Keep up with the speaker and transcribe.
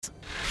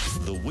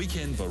The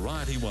Weekend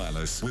Variety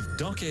Wireless with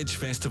Doc Edge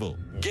Festival.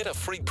 Get a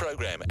free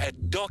program at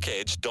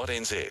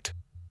docedge.nz.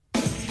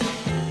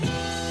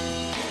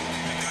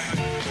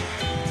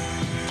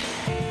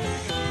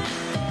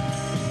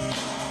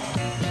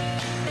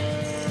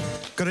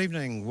 Good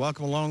evening.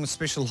 Welcome along. A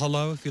special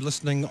hello if you're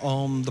listening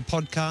on the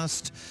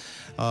podcast.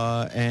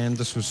 And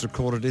this was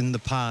recorded in the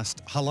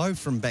past. Hello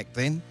from back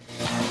then.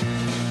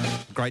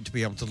 Great to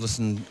be able to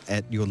listen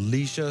at your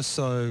leisure.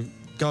 So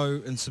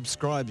go and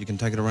subscribe. You can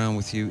take it around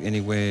with you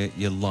anywhere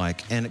you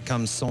like. And it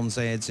comes sans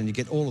ads and you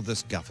get all of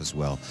this guff as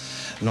well.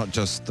 Not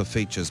just the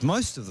features.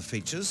 Most of the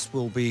features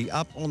will be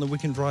up on the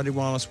Weekend Variety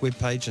Wireless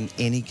webpage in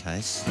any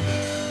case.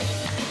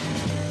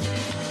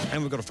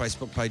 And we've got a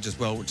Facebook page as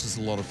well, which is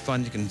a lot of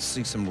fun. You can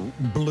see some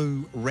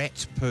blue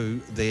rat poo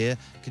there.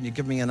 Can you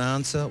give me an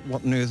answer?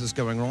 What on earth is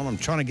going on? I'm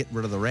trying to get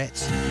rid of the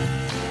rats.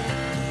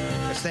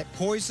 It's that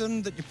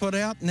poison that you put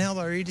out. Now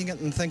they're eating it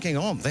and thinking,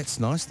 oh, that's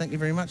nice. Thank you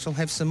very much. I'll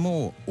have some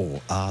more.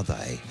 Or are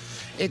they?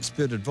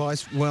 Expert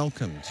advice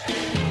welcomed.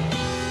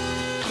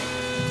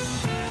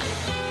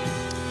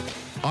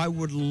 I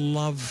would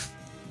love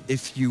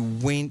if you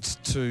went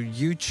to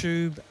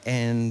YouTube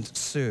and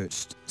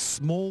searched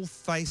Small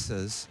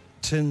Faces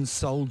Tin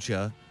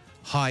Soldier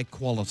High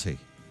Quality.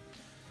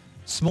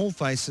 Small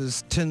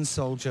Faces Tin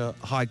Soldier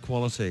High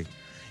Quality.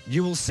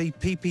 You will see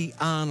P.P.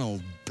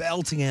 Arnold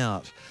belting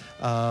out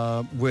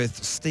with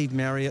Steve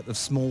Marriott of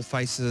Small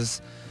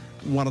Faces,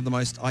 one of the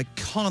most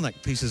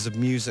iconic pieces of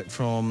music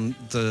from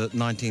the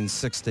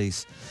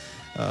 1960s.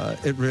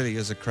 It really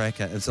is a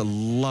cracker. It's a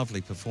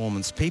lovely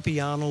performance. P.P.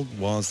 Arnold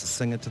was the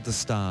singer to the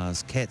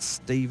stars. Cat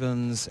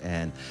Stevens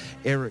and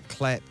Eric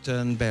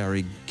Clapton,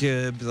 Barry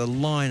Gibb. The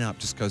lineup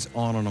just goes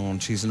on and on.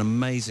 She's an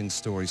amazing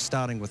story,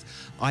 starting with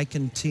Ike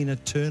and Tina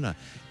Turner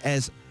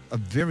as a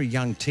very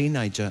young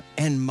teenager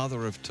and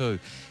mother of two.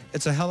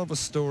 It's a hell of a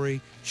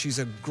story. She's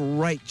a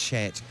great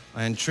chat.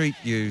 I entreat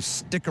you,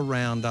 stick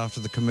around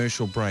after the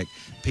commercial break.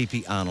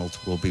 P.P. Arnold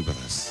will be with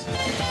us.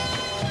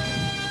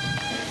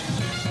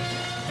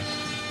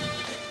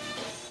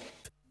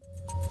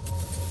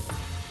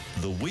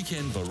 The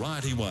Weekend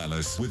Variety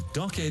Wireless with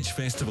Doc Edge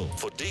Festival.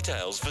 For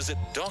details, visit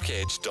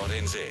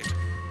docedge.nz.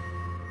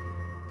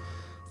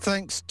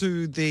 Thanks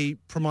to the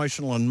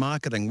promotional and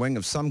marketing wing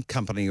of some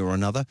company or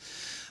another,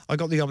 I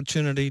got the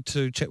opportunity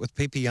to chat with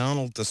P.P.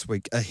 Arnold this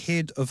week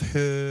ahead of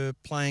her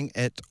playing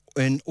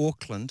in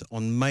Auckland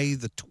on May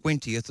the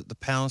 20th at the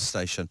Power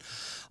Station.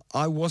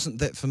 I wasn't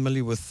that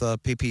familiar with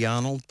P.P.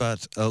 Arnold,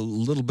 but a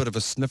little bit of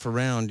a sniff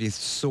around, you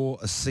saw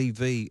a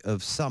CV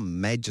of some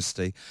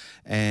majesty,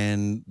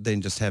 and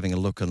then just having a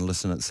look and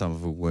listen at some of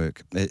her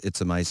work.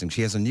 It's amazing.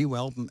 She has a new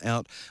album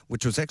out,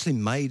 which was actually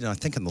made, I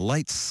think, in the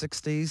late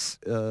 60s,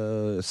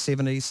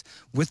 70s,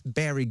 with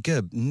Barry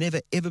Gibb.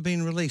 Never, ever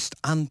been released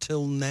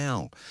until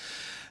now.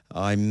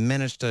 I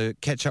managed to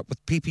catch up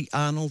with P.P.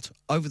 Arnold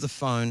over the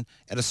phone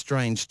at a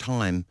strange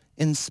time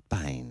in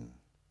Spain.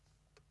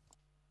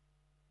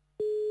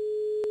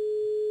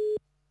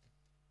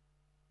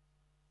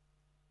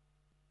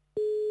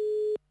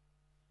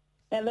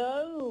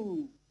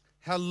 Hello.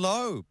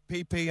 Hello,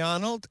 P.P.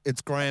 Arnold. It's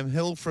Graham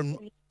Hill from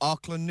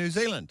Auckland, New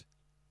Zealand.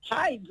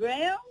 Hi,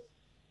 Graham.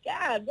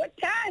 God, what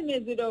time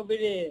is it over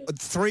there?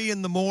 3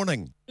 in the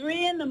morning.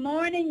 3 in the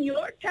morning,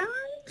 your time?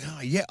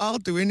 Oh, yeah, I'll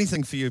do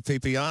anything for you,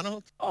 P.P.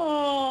 Arnold.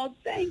 Oh,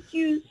 thank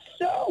you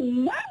so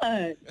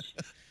much.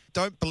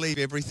 Don't believe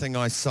everything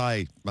I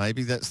say.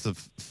 Maybe that's the...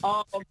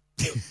 Oh,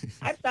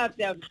 I thought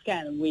that was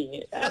kind of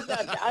weird. I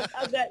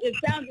thought that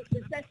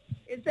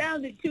it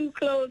sounded too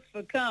close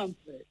for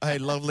comfort. Hey,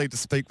 lovely to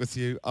speak with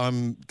you.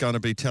 I'm going to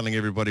be telling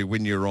everybody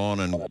when you're on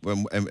and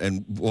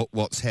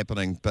what's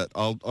happening, but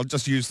I'll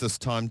just use this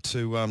time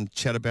to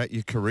chat about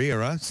your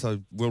career, huh? So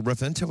we'll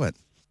riff into it.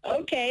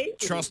 Okay.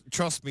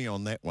 Trust me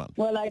on that one.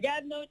 Well, I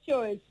got no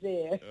choice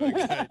there.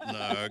 Okay.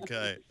 No,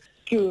 okay.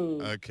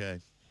 Cool. Okay.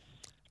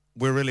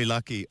 We're really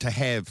lucky to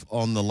have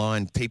on the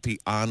line P.P.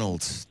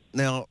 Arnold.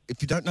 Now,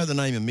 if you don't know the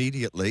name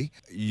immediately,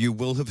 you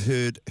will have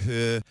heard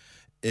her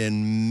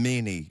in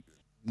many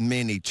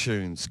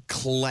tunes,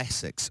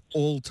 classics,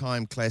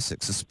 all-time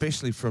classics,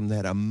 especially from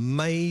that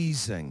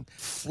amazing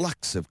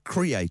flux of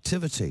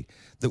creativity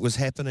that was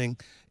happening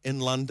in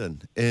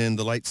London in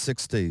the late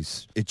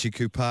 60s. Itchy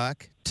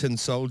Park, Tin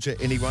Soldier,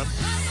 anyone?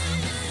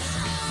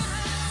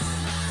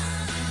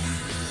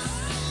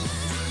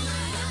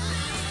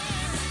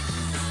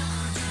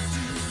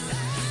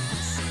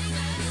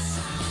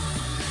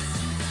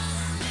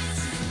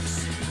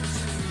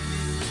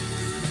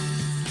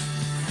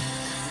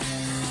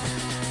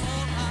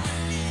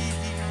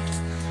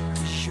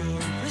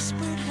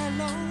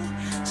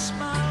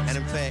 And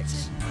in fact,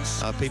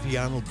 P.P.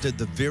 Arnold did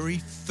the very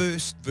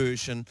first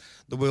version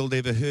the world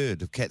ever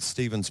heard of Cat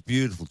Stevens'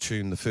 beautiful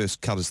tune, The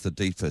First Cut is the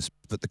Deepest.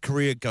 But the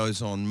career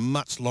goes on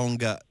much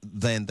longer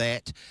than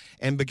that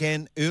and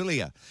began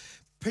earlier.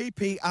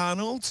 P.P.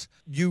 Arnold,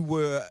 you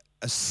were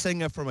a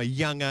singer from a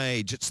young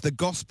age. It's the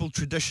gospel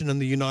tradition in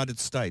the United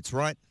States,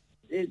 right?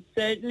 it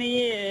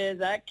certainly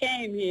is. I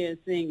came here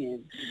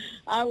singing.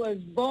 I was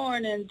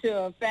born into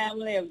a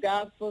family of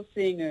gospel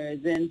singers,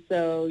 and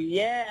so,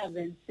 yeah, I've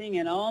been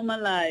singing all my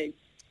life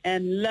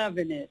and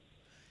loving it.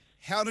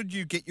 How did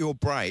you get your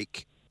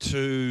break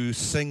to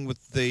sing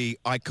with the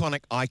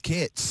iconic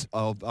Ikettes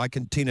of Ike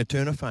and Tina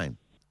Turner fame?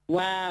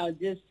 Wow,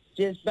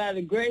 just by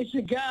the grace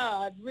of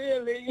God,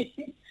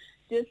 really.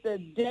 Just a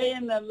day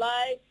in the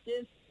life,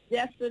 just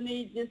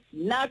destiny just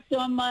knocked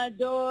on my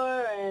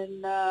door,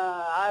 and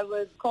I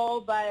was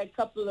called by a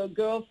couple of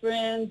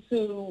girlfriends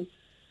who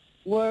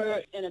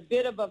were in a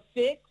bit of a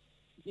fix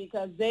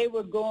because they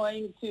were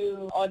going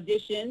to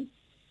audition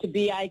to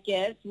be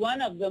Ikettes.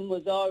 One of them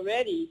was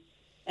already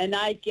an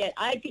Ikette.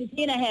 Ike and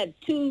Tina had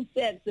two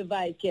sets of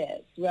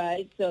Ikettes,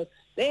 right? So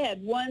they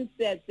had one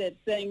set that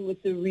sang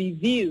with the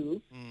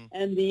Review,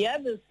 and the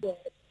other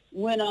set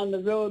went on the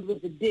road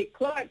with the Dick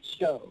Clark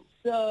Show.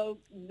 So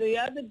the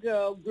other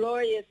girl,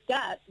 Gloria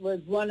Scott,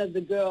 was one of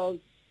the girls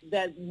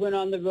that went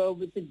on the road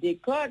with the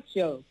Dick Clark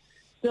Show.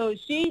 So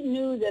she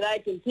knew that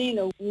Ike and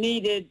Tina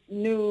needed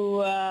new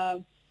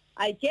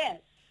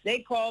Ikettes. They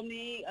called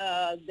me.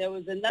 There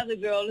was another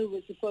girl who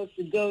was supposed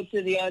to go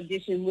to the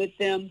audition with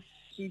them.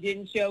 She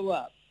didn't show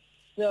up.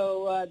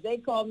 So they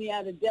called me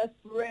out of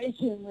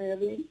desperation,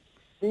 really,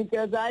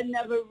 because I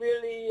never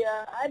really,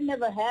 I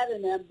never had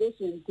an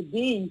ambition to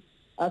be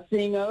a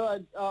singer, or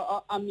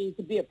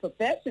to be a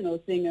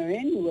professional singer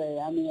anyway.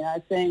 I mean,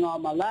 I sang all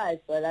my life,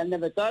 but I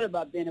never thought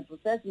about being a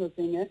professional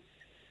singer.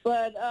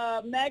 But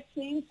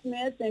Maxine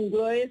Smith and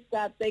Gloria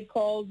Scott, they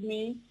called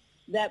me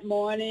that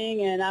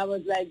morning, and I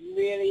was like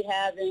really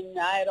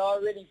I had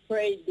already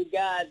prayed to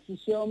God to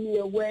show me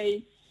a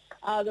way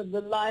out of the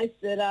life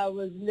that I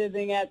was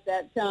living at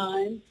that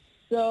time.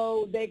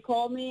 So they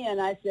called me, and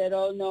I said,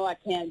 "Oh no, I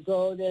can't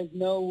go. There's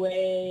no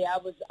way." I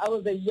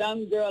was a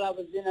young girl. I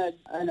was in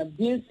an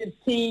abusive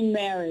teen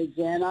marriage,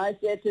 and I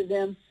said to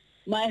them,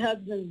 "My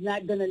husband's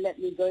not going to let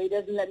me go. He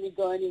doesn't let me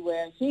go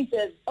anywhere." And she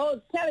said,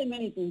 "Oh, tell him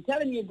anything. Tell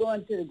him you're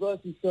going to the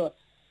grocery store."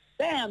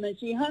 Bam, and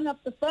she hung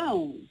up the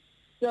phone.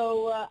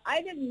 So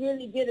I didn't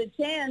really get a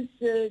chance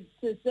to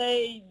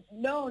say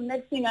no.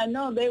 Next thing I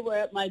know, they were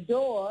at my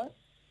door.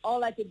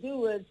 All I could do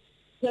was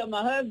tell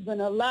my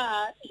husband a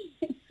lie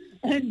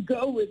and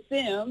go with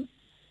them.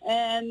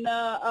 And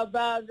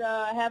about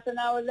half an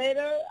hour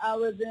later, I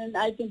was in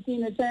Ike and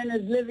Tina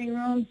Turner's living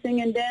room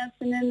singing,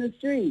 dancing in the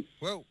street.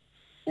 Whoa.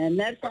 And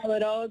that's how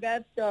it all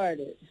got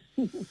started.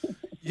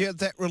 Yeah,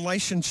 that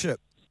relationship,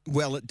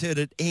 well, it did.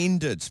 It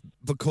ended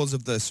because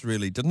of this,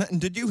 really, didn't it?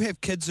 And did you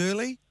have kids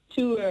early?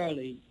 Too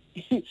early.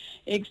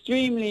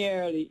 Extremely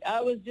early.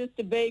 I was just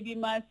a baby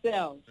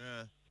myself.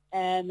 Yeah.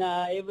 And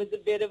it was a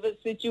bit of a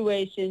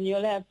situation.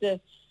 You'll have to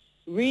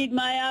read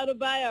my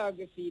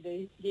autobiography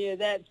to hear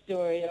that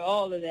story,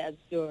 all of that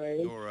story.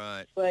 All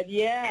right. But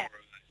yeah,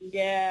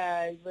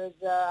 it was,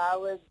 I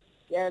was,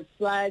 as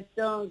Sly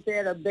Stone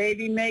said, a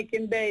baby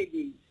making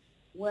babies.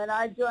 When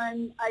I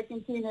joined Ike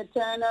and Tina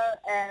Turner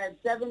at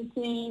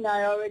 17,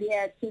 I already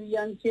had 2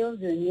 young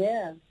children,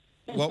 yeah.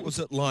 What was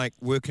it like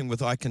working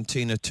with Ike and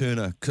Tina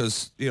Turner?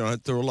 Because, you know,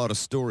 there are a lot of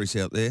stories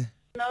out there.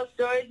 No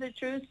stories are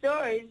true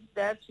stories,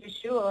 that's for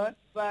sure.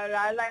 But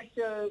I like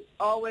to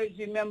always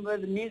remember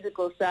the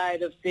musical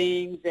side of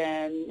things,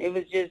 and it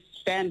was just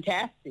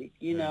fantastic,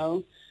 you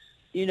know.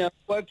 You know,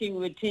 working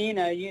with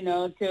Tina, you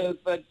know,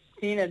 but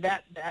Tina,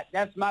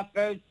 that's my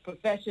first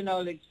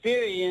professional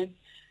experience.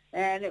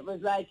 And it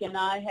was like, and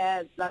I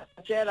had, like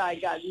I said, I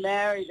got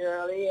married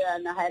early,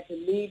 and I had to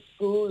leave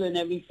school and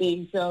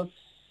everything. So,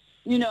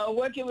 you know,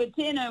 working with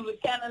Tina was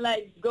kind of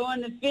like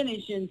going to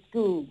finish in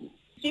school.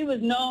 She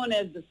was known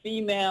as the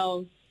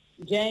female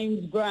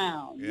James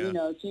Brown. Yeah. You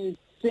know, she was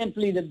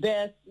simply the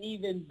best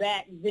even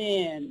back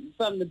then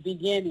from the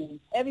beginning.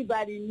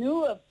 Everybody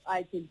knew of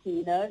Ike and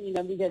Tina, you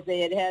know, because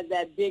they had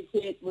that big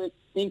hit with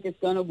Think It's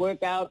Gonna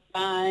Work Out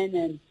Fine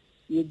and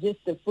You're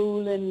Just a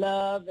Fool in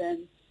Love,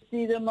 and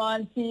see them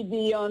on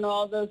TV on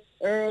all those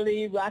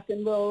early rock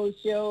and roll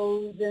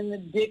shows and the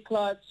Dick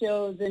Clark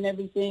shows and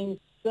everything.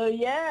 So,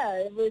 yeah,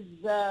 it was,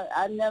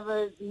 I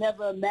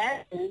never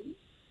imagined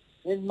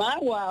in my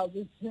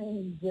wildest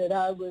dreams that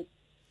I would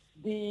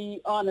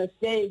be on a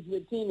stage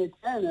with Tina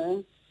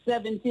Turner,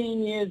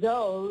 17 years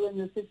old, in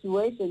the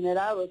situation that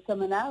I was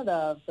coming out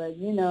of. But,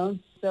 you know,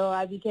 so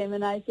I became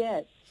an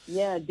Ikette.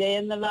 Yeah, day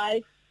in the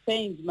life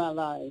changed my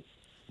life.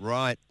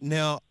 Right.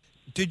 Now,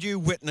 did you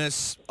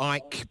witness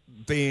Ike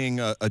being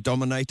a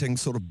dominating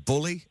sort of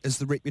bully, as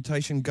the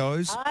reputation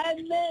goes?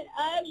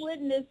 I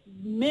witnessed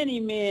many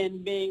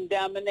men being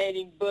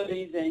dominating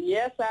bullies, and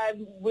yes, I've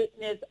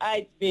witnessed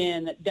Ike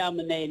being a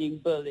dominating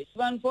bully.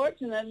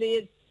 Unfortunately,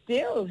 it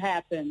still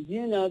happens.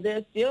 You know,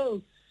 there's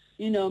still,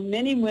 you know,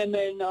 many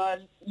women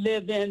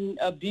live in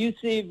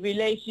abusive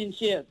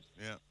relationships.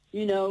 Yeah.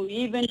 You know,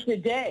 even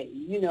today,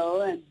 you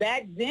know, and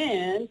back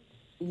then,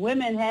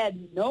 women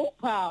had no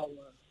power.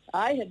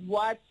 I had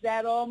watched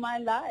that all my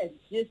life,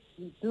 just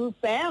through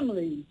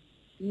family,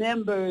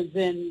 members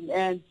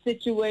and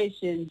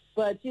situations.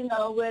 But, you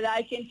know, with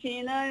Ike and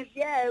Tina,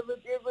 yeah, it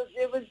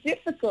was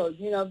difficult,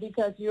 you know,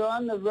 because you're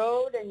on the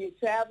road and you're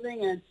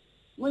traveling, and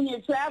when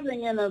you're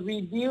traveling in a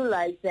review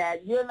like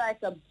that, you're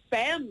like a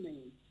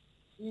family.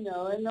 You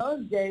know, in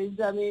those days,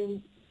 I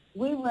mean,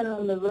 we went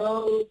on the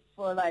road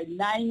for like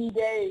 90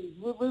 days.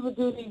 We would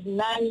do these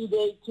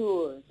 90-day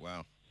tours.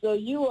 Wow. So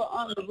you were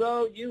on the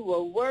road, you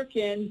were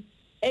working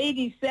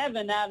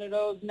 87 out of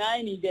those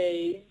 90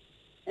 days.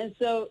 And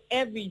so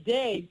every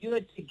day you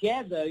were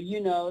together,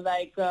 you know,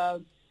 like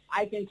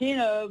Ike and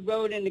Tina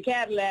rode in the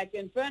Cadillac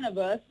in front of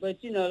us,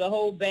 but, you know, the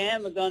whole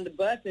band was on the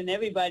bus and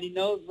everybody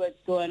knows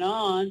what's going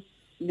on.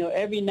 You know,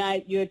 every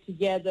night you're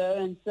together.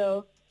 And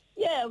so,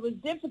 yeah, it was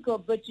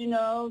difficult, but, you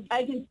know,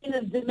 Ike and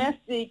Tina's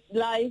domestic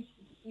life,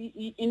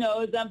 you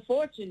know, is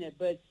unfortunate,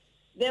 but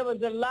there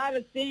was a lot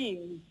of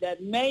things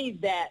that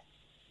made that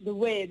the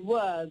way it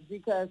was,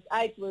 because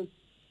Ike was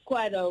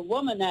quite a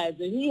womanizer.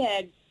 He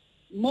had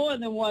more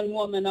than one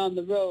woman on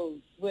the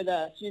road with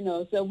us, you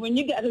know. So when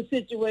you got a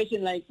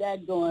situation like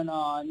that going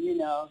on, you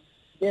know,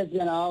 there's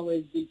going to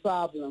always be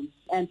problems.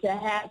 And to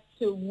have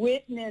to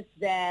witness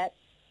that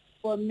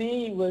for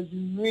me was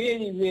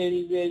really,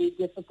 really, really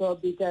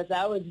difficult, because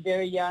I was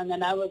very young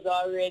and I was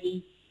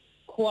already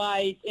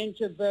quite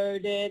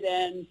introverted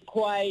and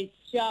quite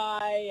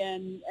shy,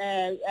 and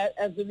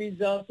as a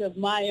result of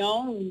my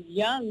own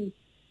young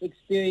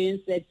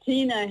experience that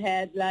Tina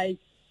had, like,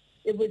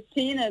 it was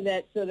Tina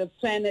that sort of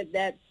planted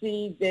that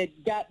seed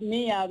that got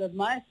me out of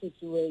my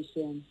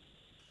situation.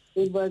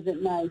 It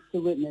wasn't nice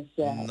to witness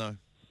that. No.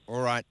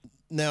 All right.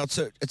 Now, it's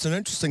an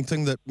interesting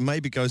thing that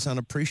maybe goes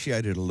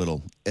unappreciated a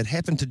little. It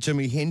happened to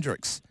Jimi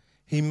Hendrix.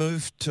 He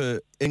moved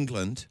to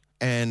England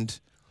and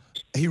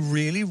he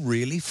really,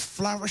 really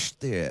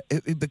flourished there.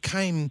 It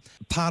became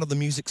part of the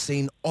music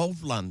scene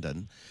of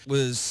London,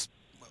 was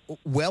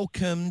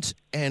welcomed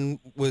and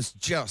was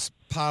just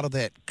part of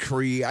that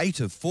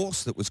creative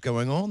force that was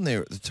going on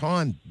there at the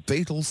time.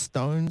 Beatles,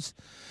 Stones.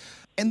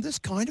 And this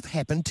kind of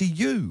happened to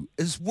you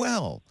as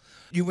well.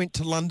 You went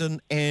to London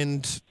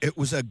and it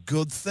was a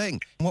good thing.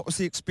 What was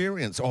the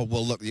experience? Oh,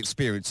 well, look, the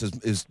experience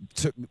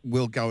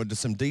we'll go into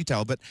some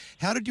detail, but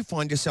how did you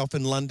find yourself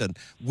in London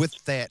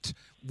with that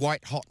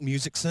white-hot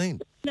music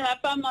scene? You know, I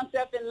found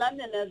myself in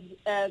London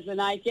as an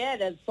Ikeette,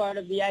 as part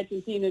of the Ike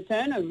and Tina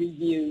Turner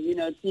review. You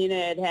know,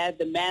 Tina had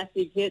the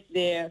massive hit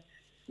there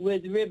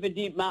with River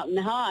Deep Mountain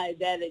High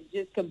that had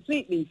just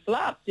completely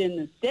flopped in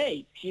the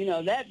States. You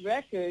know, that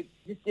record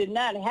just did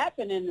not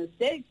happen in the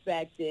States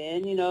back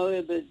then. You know,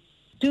 it was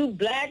too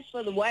black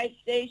for the white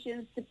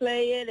stations to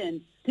play it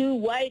and too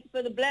white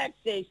for the black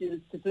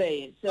stations to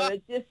play it. So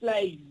it just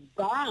like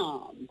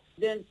bombed.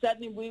 Then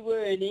suddenly we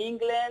were in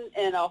England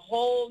and a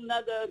whole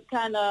nother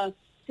kind of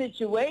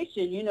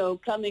situation, you know,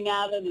 coming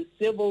out of the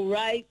civil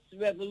rights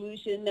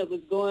revolution that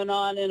was going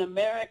on in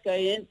America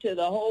into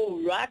the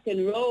whole rock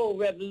and roll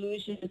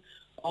revolution,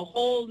 a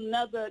whole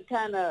nother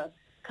kind of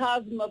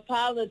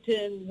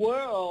cosmopolitan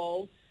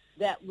world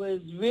that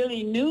was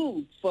really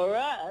new for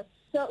us.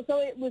 So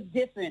it was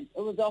different.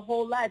 It was a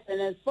whole life.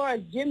 And as far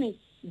as Jimmy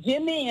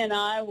and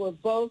I were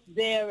both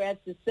there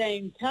at the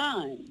same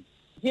time.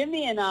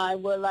 Jimmy and I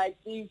were like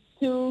these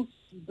two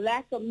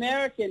Black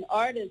American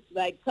artists,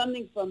 like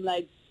coming from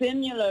like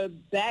similar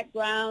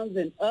backgrounds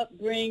and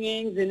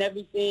upbringings and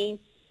everything,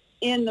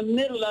 in the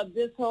middle of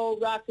this whole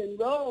rock and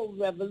roll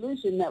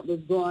revolution that was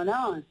going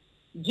on.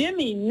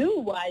 Jimmy knew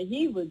why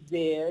he was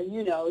there.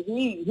 You know,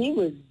 he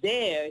was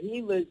there.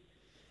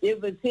 It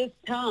was his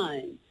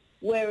time.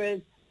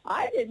 Whereas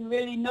I didn't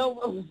really know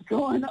what was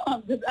going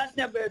on, because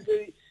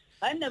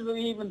I never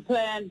even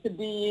planned to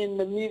be in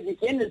the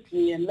music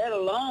industry, and let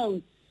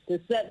alone to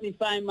suddenly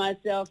find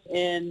myself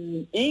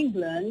in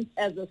England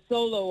as a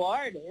solo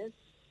artist,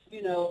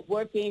 you know,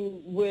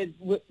 working with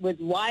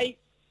white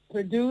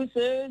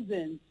producers,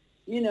 and,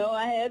 you know,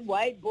 I had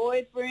white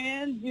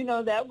boyfriends. You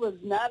know, that was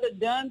not a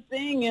done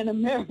thing in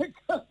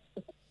America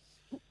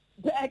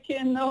back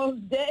in those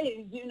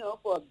days. You know,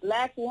 for a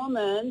black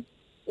woman,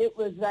 it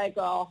was like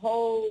a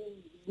whole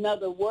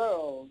another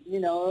world, you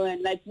know.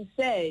 And like you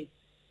say,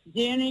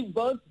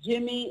 both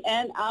Jimmy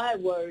and I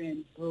were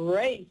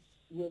embraced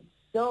with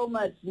so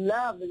much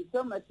love and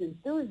so much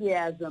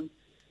enthusiasm,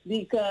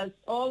 because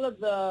all of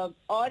the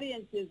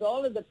audiences,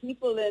 all of the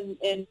people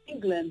in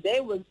England,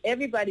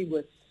 everybody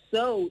was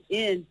so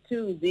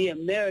into the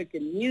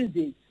American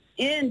music,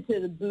 into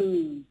the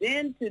blues,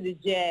 into the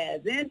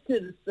jazz, into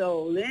the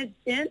soul, into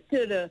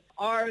the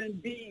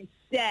R&B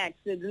stacks,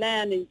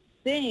 Atlantic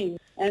thing.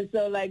 And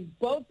so like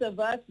both of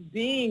us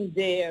being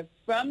there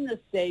from the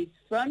States,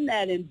 from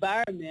that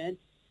environment,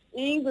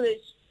 English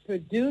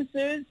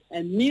producers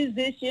and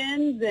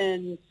musicians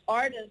and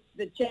artists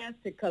the chance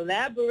to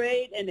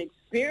collaborate and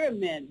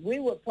experiment. We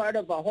were part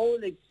of a whole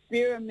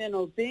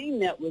experimental thing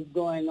that was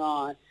going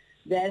on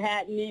that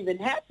hadn't even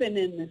happened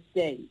in the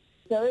States.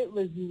 So it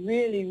was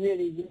really,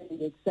 really,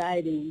 really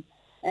exciting.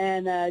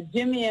 And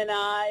Jimmy and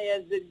I,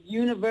 as the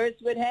universe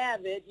would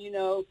have it, you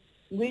know,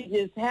 we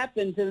just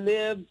happened to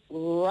live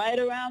right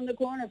around the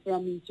corner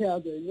from each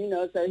other, you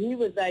know. So he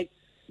was like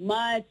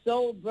my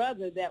soul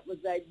brother that was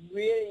like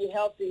really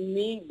helping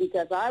me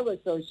because I was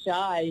so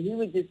shy. He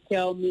would just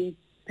tell me,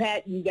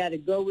 Pat, you got to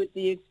go with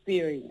the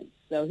experience.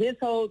 So his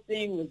whole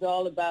thing was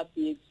all about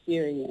the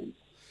experience.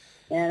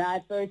 And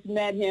I first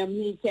met him.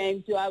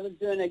 I was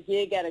doing a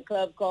gig at a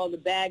club called the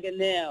Bag of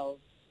Nails.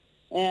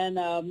 And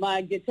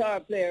my guitar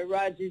player,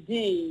 Roger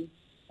Dean,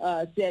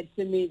 said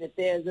to me that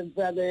there's a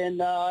brother in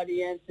the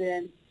audience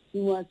and he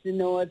wants to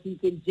know if he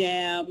can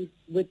jam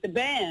with the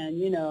band,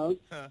 you know.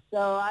 Huh. So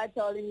I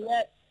told him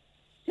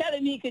tell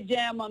him he could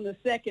jam on the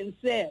second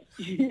set,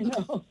 you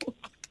know.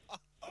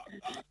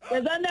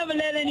 Because I never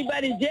let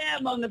anybody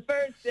jam on the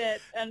first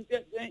set, and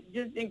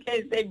just in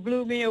case they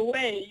blew me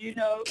away, you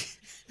know.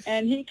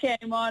 And he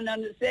came on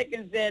the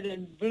second set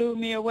and blew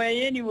me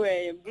away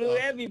anyway, and blew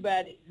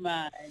everybody's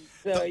mind.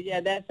 So, yeah,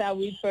 that's how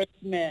we first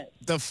met.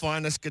 The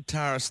finest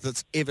guitarist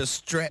that's ever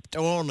strapped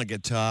on a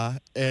guitar,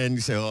 and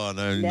you say, oh,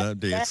 no,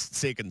 dear, right.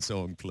 Second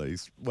song,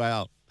 please.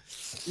 Wow.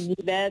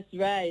 That's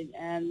right,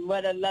 and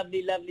what a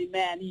lovely, lovely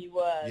man he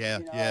was. Yeah,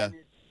 you know? yeah.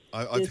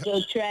 It's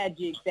so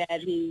tragic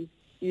that he,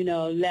 you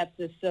know, left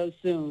us so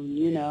soon,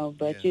 you know.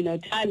 But, you know,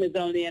 time is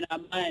only in our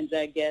minds,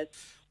 I guess.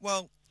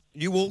 Well,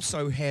 you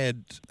also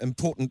had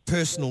important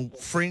personal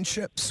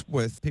friendships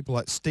with people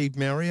like Steve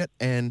Marriott,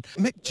 and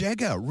Mick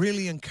Jagger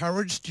really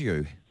encouraged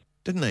you,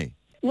 didn't he?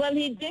 Well,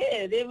 he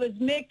did. It was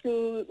Mick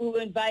who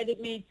invited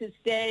me to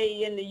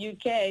stay in the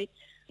UK.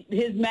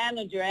 His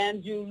manager,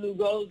 Andrew Lou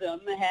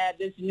Goldham, had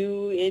this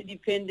new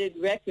independent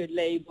record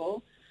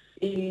label,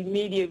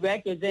 Immediate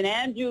Records, and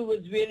Andrew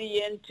was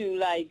really into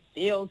like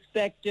Phil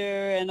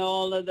Spector and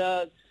all of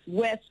the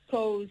West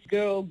Coast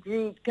girl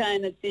group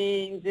kind of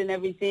things and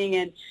everything.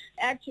 And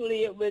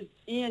actually it was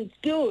Ian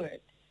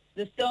Stewart,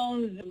 the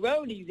Stones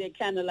roadie, that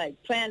kind of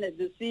like planted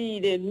the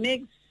seed in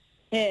Mick's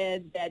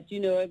head that, you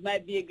know, it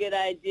might be a good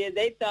idea.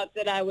 They thought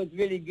that I was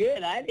really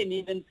good. I didn't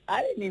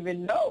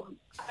even know.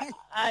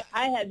 I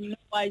had no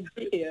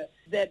idea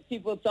that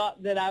people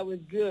thought that I was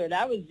good.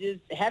 I was just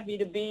happy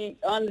to be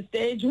on the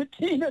stage with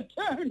Tina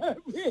Turner,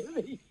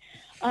 really.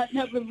 I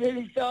never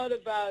really thought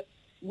about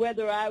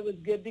whether I was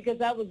good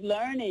because I was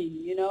learning,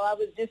 you know. I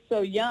was just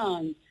so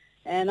young,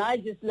 and I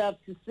just loved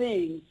to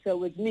sing. So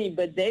with me,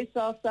 but they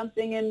saw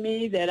something in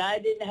me that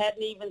I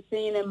hadn't even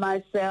seen in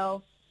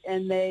myself,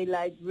 and they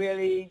like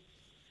really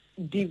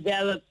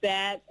developed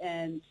that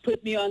and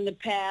put me on the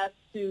path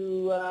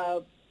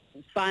to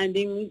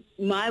finding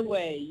my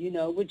way, you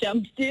know, which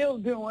I'm still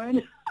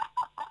doing.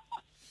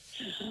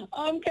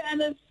 I'm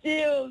kind of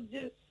still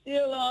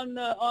on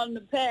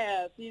the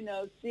path, you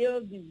know, still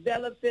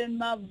developing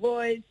my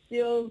voice,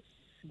 still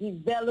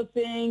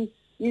developing,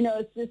 you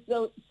know. It's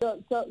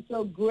just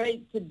so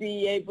great to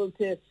be able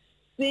to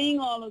sing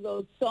all of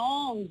those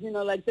songs, you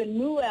know, like the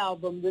new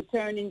album, The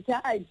Turning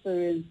Tide, for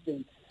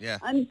instance. Yeah.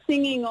 I'm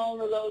singing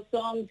all of those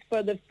songs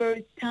for the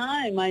first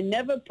time. I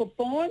never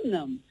performed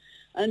them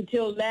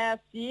until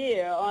last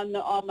year on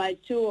my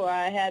tour.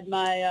 I had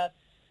my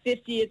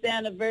 50th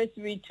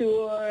anniversary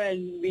tour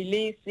and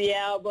released the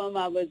album.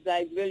 I was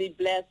like really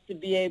blessed to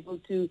be able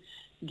to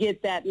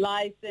get that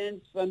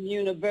license from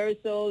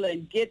Universal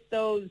and get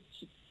those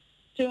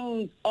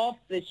tunes off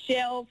the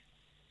shelf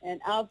and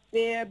out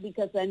there,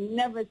 because I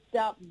never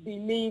stopped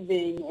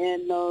believing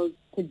in those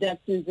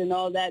productions and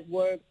all that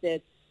work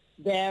that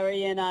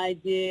Barry and I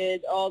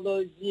did all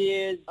those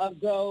years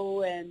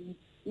ago, and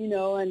you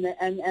know,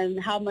 and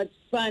how much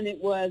fun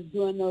it was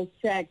doing those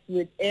tracks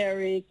with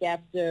Eric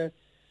after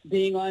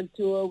being on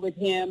tour with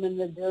him and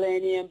the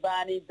Delaney and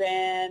Bonnie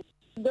Band.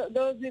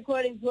 Those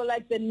recordings were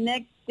like the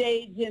next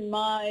stage in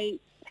my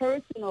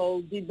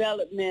personal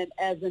development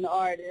as an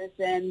artist,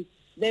 and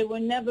they were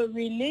never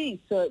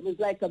released, so it was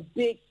like a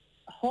big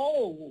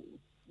hole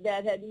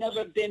that had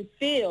never been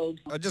filled.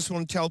 I just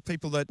want to tell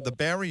people that the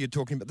Barry you're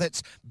talking about,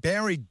 that's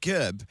Barry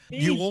Gibb.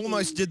 You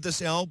almost did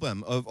this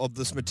album of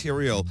this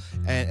material,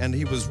 and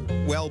he was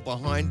well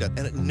behind it,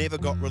 and it never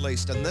got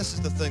released. And this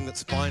is the thing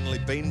that's finally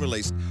been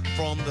released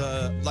from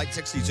the late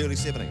 60s, early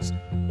 70s.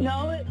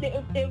 No,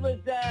 it was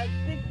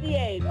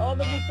 68. All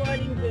the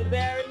recordings with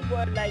Barry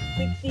were like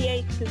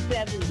 68 to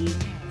 70.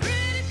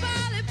 Pretty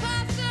Polly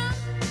Possum,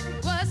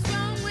 what's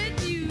wrong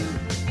with you?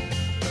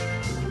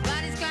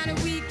 Body's kind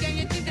of weak and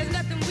you think there's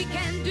nothing we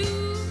can do.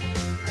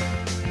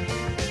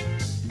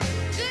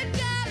 Good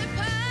golly,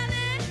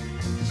 Polly,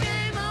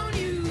 shame on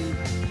you.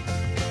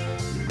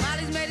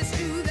 Molly's made a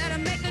stew that'll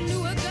make a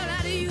newer girl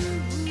out of you.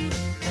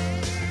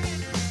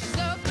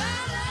 So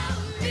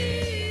follow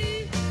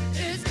me,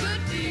 it's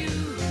good for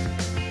you.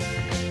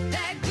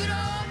 That good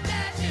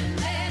old-fashioned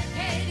Mad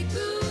Katie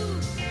Cool.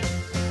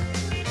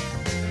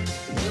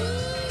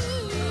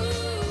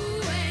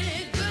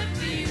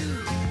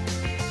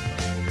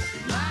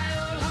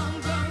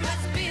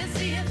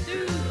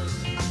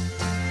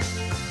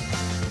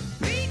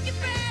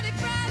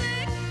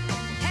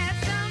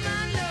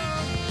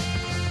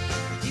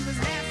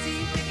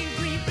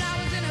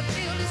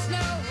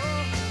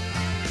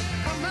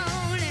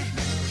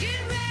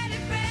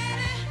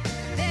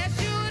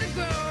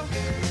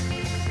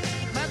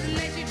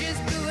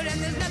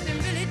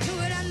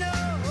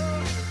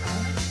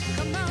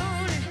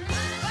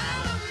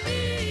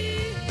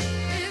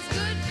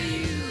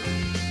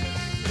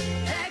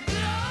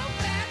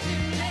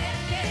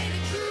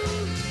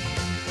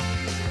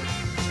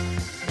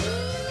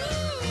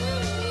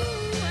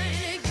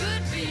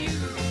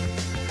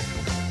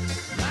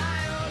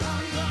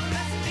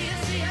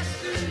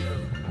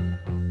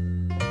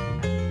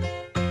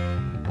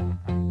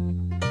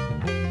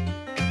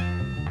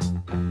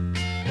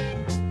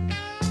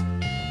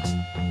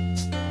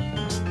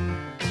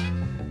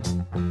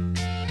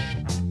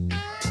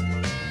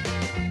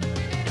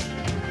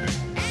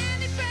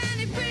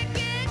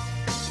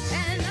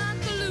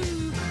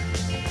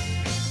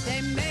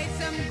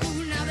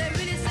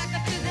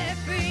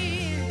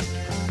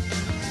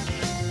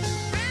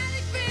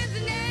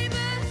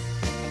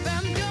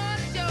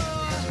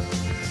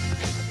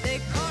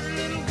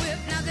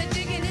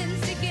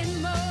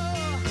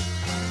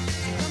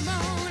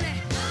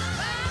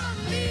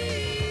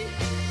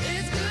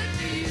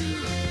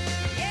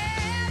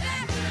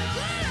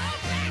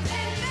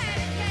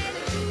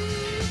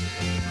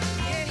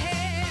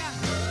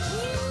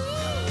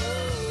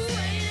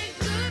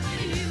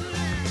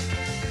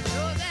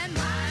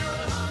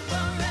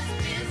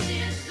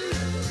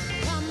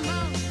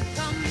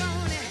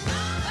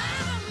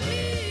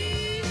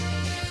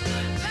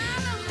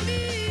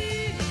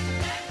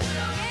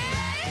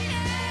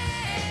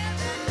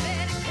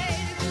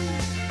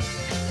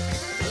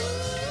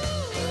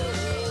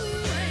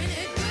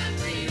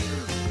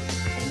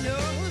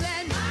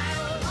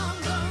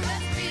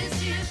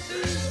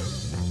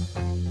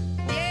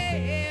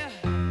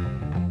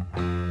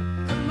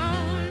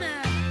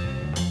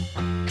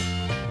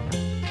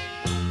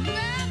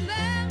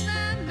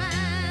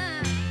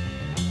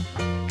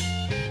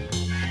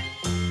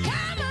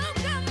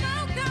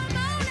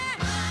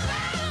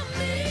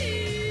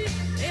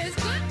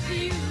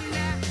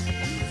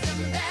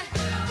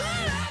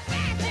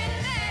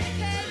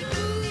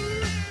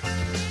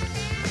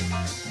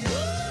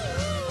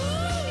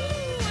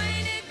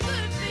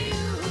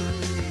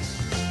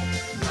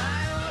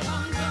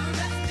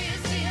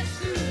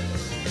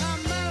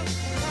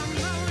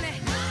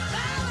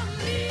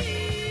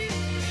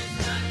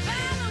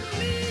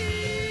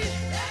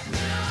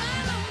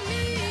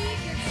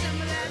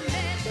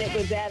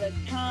 was at a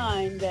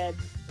time that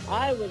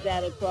I was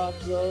at a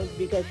crossroads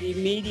because the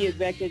immediate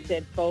records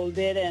had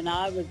folded and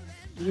I was,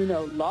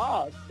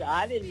 lost.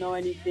 I didn't know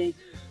anything.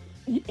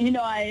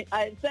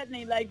 I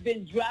suddenly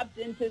been dropped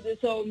into this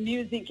whole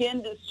music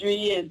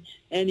industry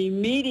and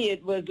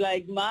immediate was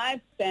like my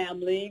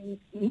family,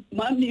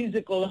 my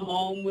musical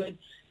home with,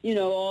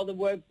 all the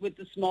work with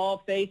the Small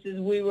Faces.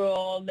 We were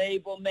all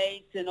label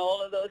mates and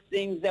all of those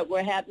things that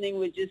were happening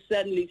were just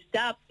suddenly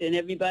stopped and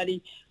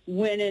everybody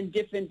went in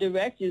different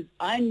directions.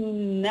 I knew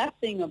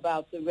nothing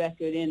about the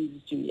record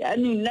industry. I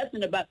knew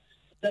nothing about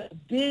the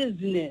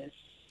business.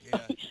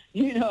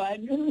 Yeah. I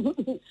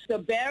knew. So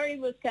Barry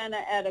was kind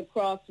of at a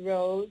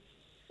crossroads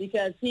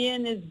because he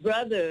and his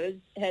brothers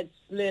had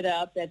split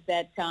up at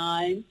that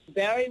time.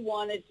 Barry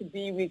wanted to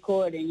be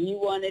recording. He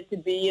wanted to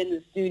be in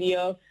the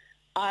studio.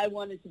 I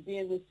wanted to be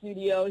in the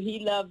studio. He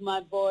loved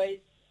my voice.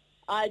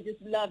 I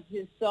just loved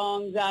his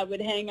songs. I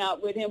would hang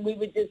out with him. We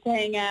would just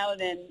hang out,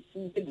 and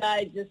the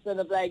guy just sort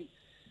of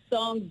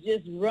songs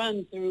just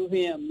run through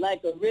him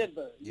like a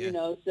river,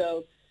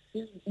 So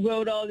he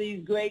wrote all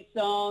these great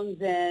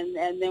songs,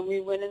 and then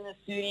we went in the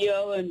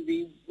studio and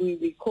we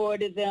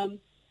recorded them.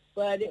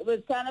 But it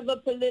was kind of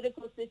a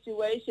political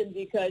situation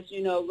because,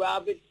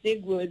 Robert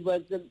Stigwood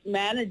was the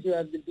manager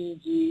of the Bee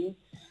Gees.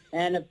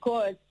 And, of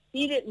course,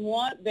 he didn't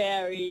want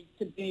Barry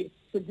to be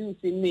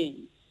producing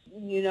me.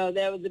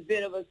 There was a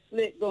bit of a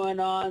split going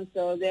on,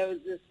 so there was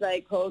this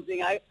whole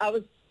thing. I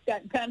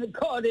got kind of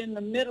caught in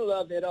the middle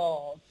of it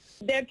all.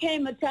 There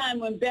came a time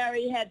when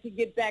Barry had to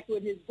get back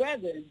with his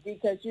brothers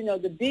because,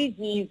 the Bee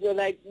Gees were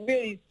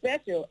really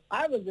special.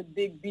 I was a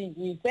big Bee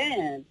Gees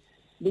fan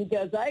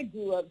because I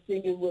grew up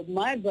singing with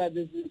my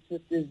brothers and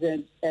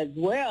sisters as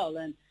well.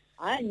 And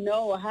I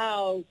know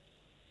how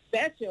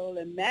special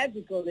and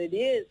magical it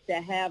is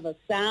to have a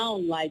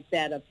sound like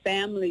that, a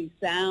family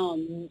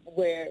sound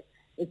where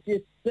it's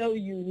just so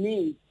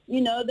unique.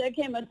 There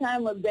came a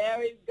time when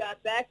Barry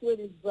got back with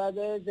his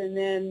brothers, and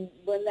then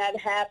when that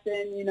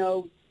happened,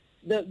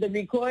 the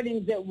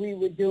recordings that we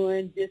were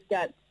doing just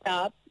got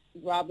stopped.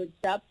 Robert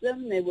stopped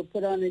them. They were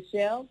put on a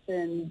shelf,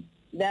 and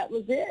that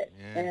was it.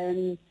 Yeah.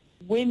 And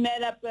we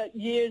met up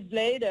years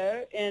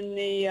later in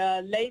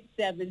the late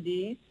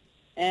 70s,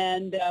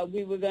 and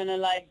we were going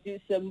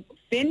to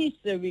finish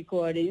the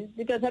recordings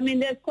because,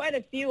 there's quite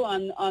a few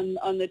on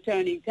the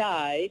Turning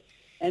Tide.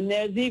 And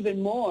there's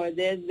even more.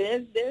 There's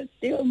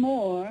still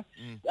more.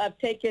 I've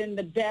taken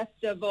the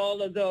best of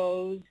all of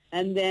those.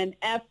 And then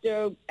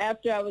after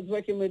I was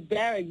working with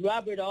Barry,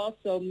 Robert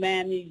also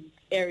managed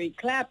Eric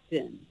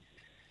Clapton.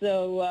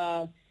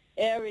 So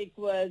Eric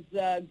was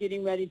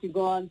getting ready to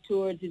go on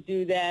tour to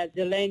do that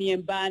Delaney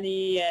and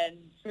Bonnie and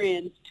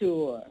Friends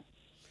tour.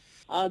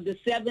 The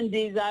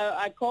 70s,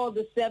 I call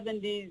the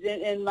 70s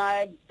in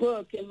my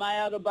book, in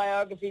my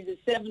autobiography, the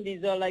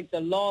 70s are like the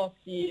lost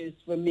years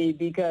for me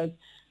because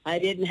I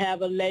didn't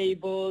have a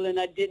label and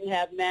I didn't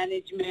have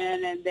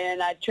management, and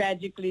then I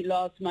tragically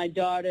lost my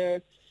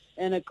daughter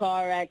in a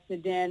car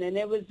accident, and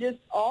it was just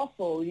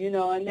awful,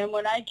 And then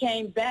when I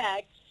came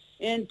back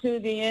into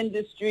the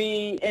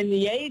industry in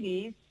the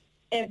 80s,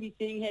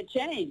 everything had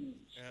changed.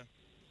 Yeah.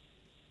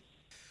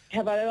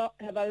 Have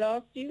I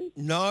lost you?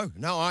 No,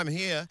 I'm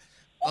here.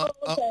 Oh,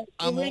 okay.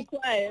 You're really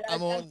quiet.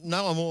 I'm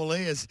all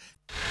ears.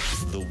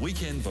 The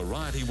Weekend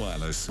Variety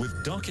Wireless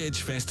with Doc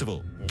Edge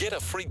Festival. Get a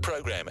free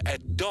program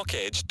at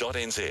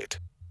docedge.nz.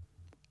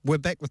 We're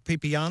back with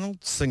Pepe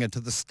Arnold, singer to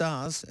the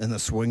stars in the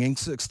swinging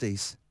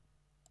 60s.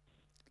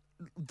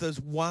 There's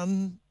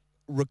one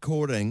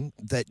recording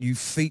that you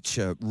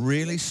feature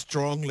really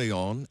strongly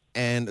on,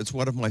 and it's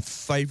one of my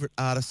favourite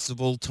artists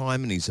of all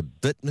time, and he's a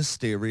bit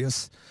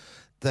mysterious.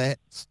 That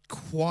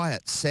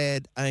quiet,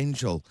 sad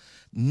angel,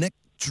 Nick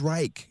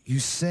Drake. You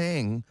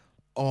sang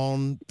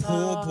on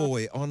Poor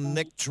Boy on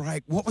Nick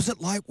Drake. What was it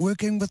like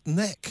working with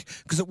Nick?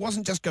 Because it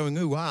wasn't just going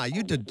ooh-ah,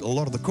 you did a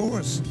lot of the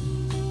chorus.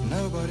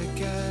 Nobody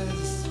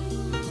cares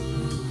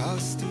how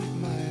steep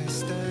my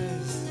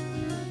stairs,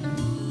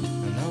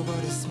 and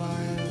nobody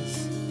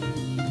smiles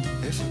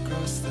if you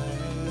cross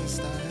their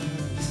stairs.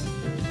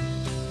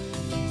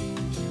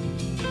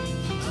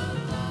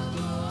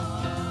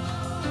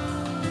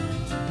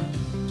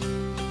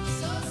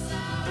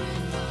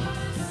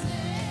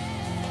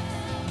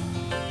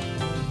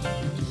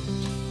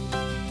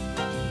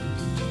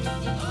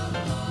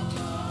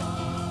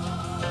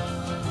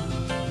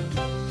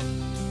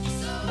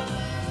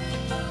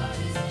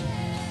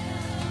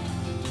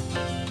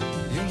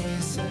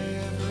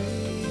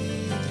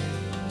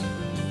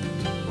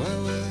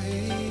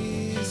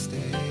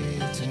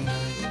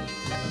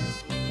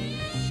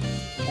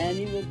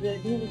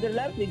 He was a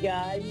lovely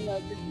guy,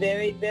 just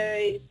very,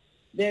 very,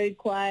 very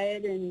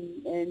quiet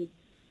and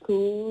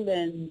cool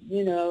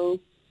and,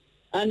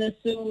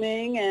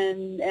 unassuming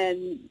and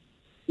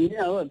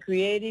a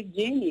creative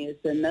genius,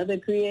 another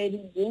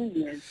creative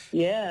genius.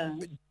 Yeah.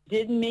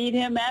 Didn't meet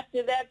him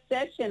after that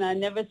session. I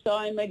never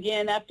saw him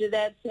again after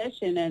that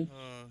session. And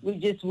we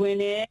just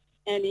went in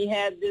and he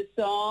had this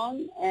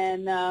song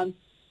and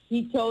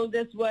he told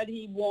us what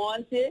he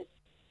wanted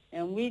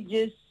and we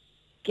just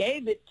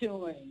gave it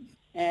to him.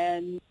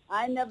 And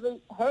I never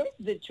heard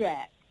the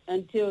track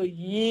until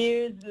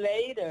years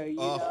later,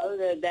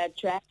 that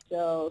track.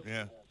 So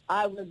Yeah.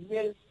 I was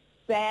really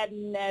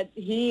saddened that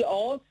he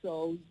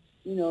also,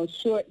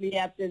 shortly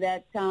after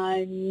that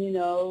time,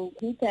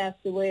 he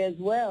passed away as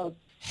well.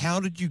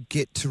 How did you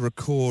get to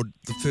record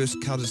The First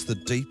Cut Is the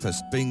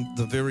Deepest, being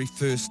the very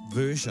first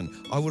version?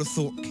 I would have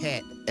thought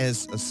Cat,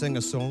 as a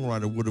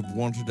singer-songwriter, would have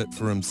wanted it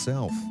for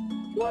himself.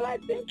 Well, I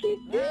think he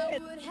I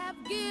did. would have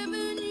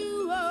given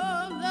you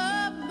all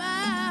of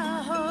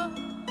my heart,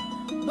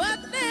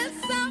 but there's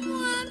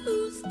someone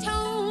who's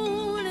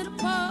torn it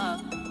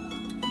apart,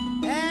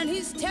 and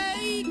he's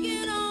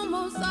taken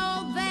almost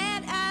all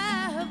that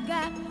I've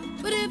got.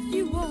 But if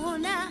you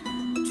wanna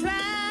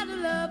try to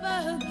love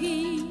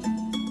again,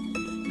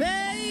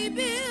 baby,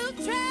 we'll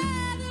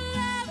try to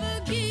love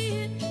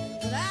again.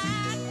 But I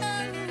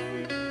know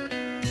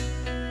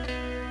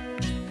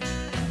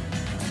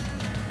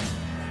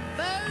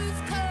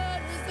first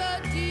cut is the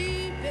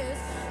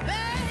deepest.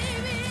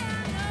 Baby, I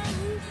know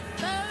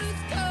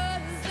first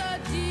cut is the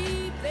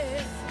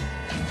deepest.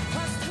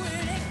 'Cause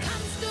when it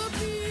comes to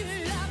being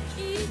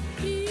lucky,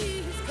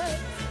 he's cut.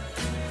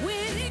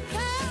 When it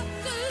comes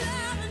to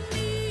loving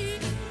me,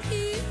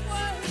 he's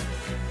worse.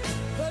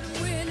 But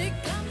when it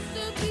comes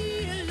to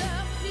being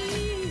loved,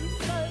 he's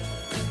first.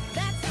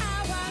 That's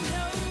how I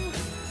know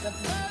the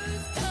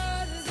first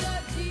cut is the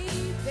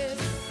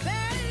deepest.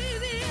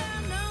 Baby, I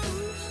know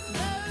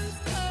first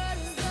cut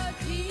is the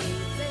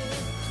deepest.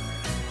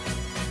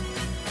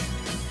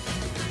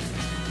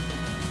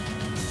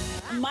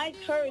 Mike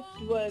Hurst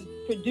was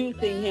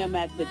producing him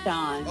at the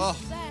time. Oh,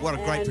 what a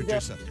great And,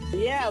 producer.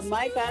 Yeah,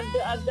 Mike,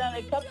 I've done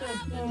a couple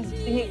of tunes.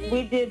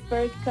 We did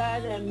First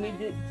Cut and we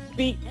did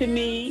Speak to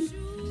Me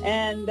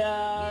and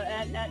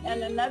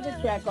another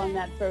track on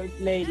that First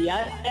Lady.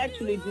 I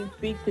actually do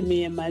Speak to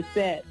Me in my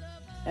set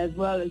as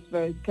well as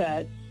First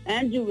Cut.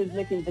 Andrew was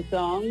looking for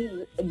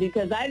songs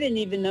because I didn't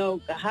even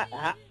know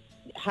how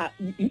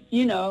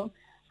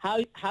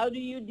do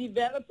you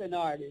develop an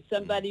artist?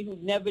 Somebody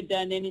who's never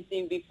done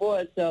anything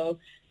before, so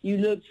you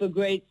look for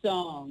great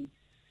songs.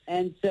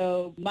 And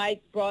so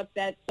Mike brought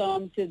that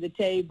song to the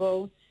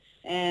table,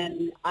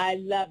 and I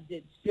loved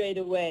it straight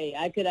away.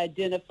 I could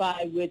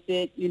identify with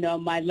it,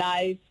 my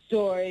life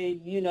story,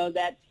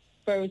 that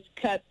first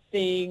cut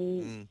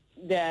thing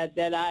that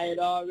I had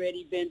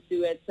already been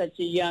through at such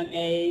a young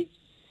age.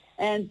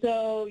 And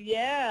so,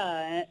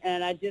 yeah,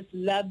 and I just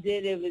loved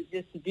it. It was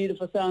just a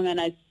beautiful song,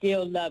 and I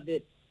still love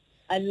it.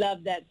 I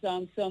love that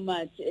song so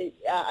much.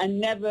 I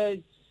never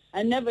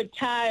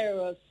tire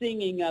of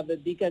singing of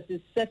it because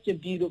it's such a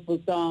beautiful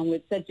song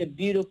with such a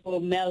beautiful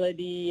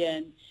melody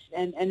and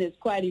it's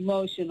quite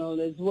emotional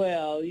as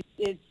well.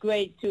 It's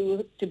great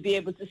to be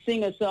able to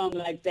sing a song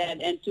like that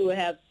and to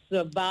have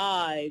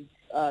survived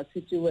a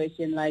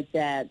situation like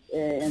that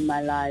in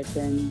my life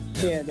and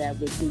share that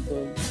with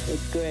people.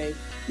 It's great.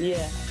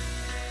 Yeah.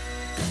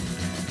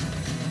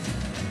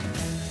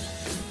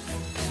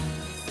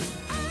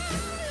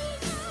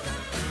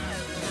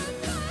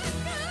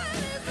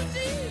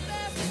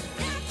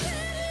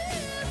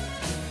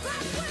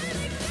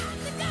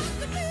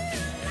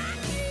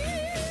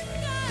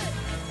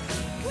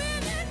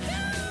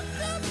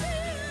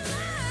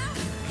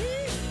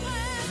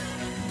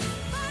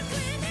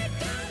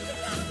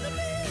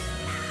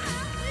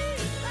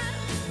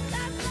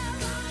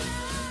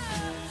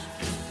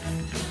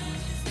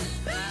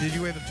 Did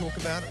you ever talk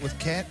about it with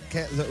Cat?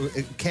 Cat,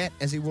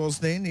 as he was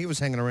then, he was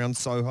hanging around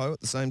Soho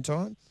at the same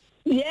time?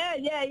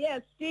 Yeah,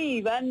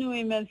 Steve. I knew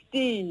him as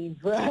Steve,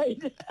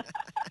 right?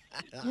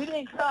 We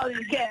didn't call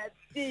him Cat,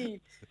 Steve.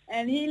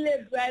 And he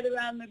lived right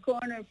around the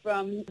corner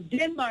from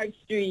Denmark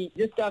Street,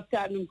 just off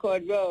Tottenham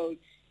Court Road,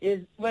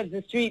 was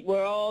the street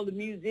where all the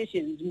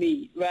musicians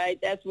meet, right?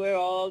 That's where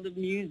all the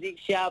music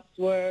shops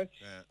were.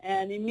 Yeah.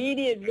 And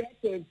Immediate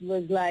Records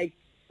was like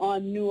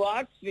on New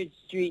Oxford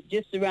Street,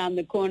 just around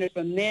the corner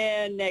from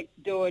there,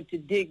 next door to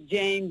Dick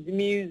James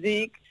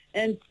Music.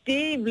 And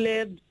Steve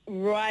lived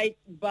right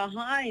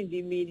behind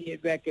Immediate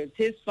Records.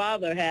 His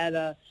father had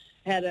a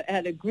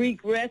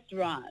Greek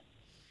restaurant,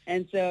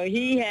 and so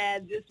he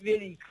had this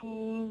really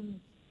cool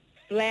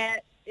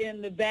flat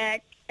in the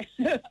back,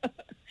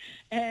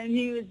 and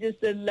he was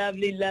just a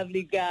lovely,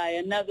 lovely guy.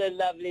 Another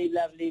lovely,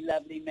 lovely,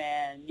 lovely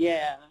man.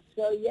 Yeah.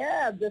 So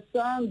yeah, the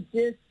song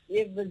it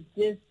was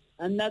just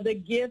another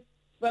gift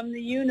from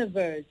the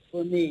universe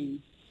for me.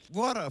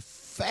 What a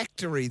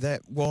factory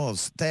that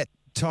was, that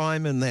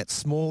time in that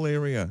small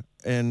area,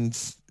 and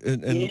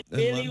it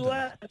really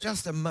was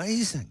just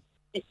amazing.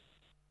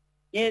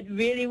 It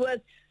really was.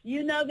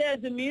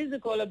 There's a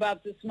musical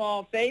about the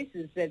Small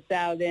Faces that's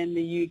out in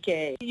the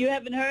UK. You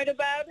haven't heard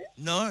about it?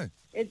 No.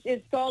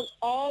 It's called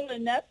All or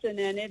Nothing,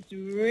 and it's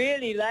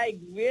really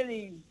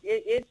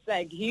it's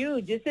like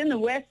huge. It's in the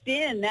West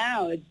End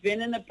now. It's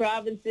been in the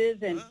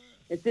provinces, and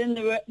it's in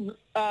the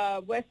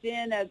West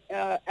End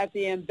at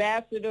the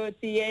Ambassador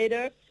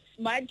Theater.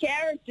 My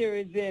character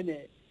is in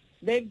it.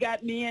 They've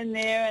got me in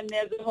there, and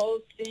there's a whole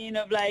scene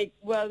of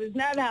it's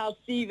not how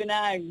Steve and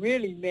I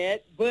really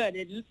met, but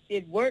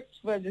it works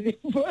for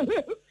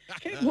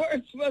It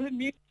works for the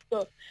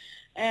musical.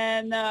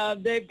 And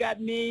they've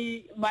got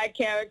me, my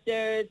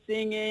character,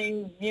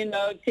 singing,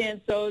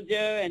 Tin Soldier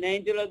and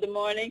Angel of the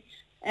Morning.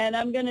 And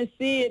I'm going to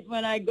see it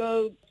when I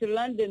go to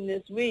London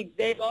this week.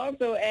 They've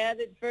also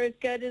added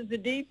First Cut is the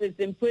Deepest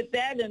and put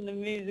that in the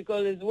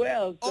musical as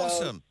well. So,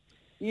 Awesome.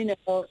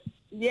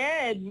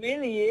 Yeah, it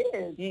really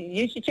is.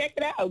 You should check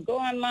it out. Go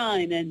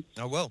online and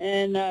I will.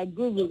 and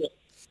Google it.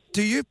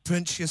 Do you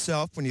pinch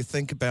yourself when you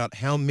think about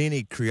how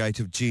many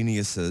creative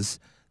geniuses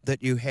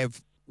that you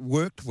have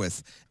worked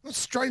with? Well,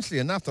 strangely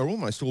enough, they're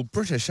almost all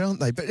British, aren't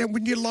they? But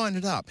when you line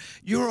it up,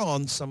 you're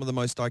on some of the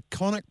most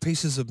iconic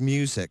pieces of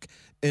music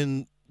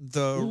in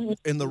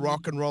the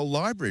rock and roll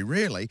library,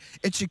 really.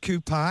 Itchy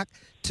Park,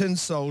 Tin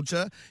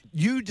Soldier.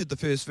 You did the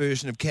first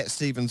version of Cat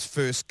Stevens'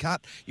 First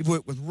Cut. You've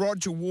worked with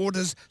Roger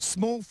Waters,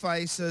 Small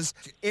Faces,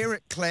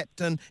 Eric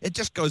Clapton. It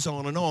just goes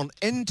on and on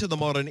into the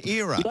modern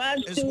era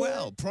as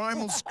well.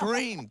 Primal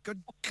Scream.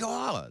 Good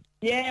God.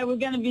 Yeah, we're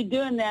going to be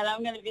doing that.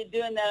 I'm going to be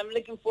doing that. I'm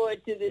looking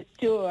forward to this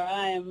tour.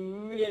 I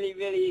am really,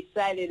 really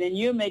excited. And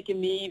you're making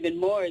me even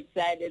more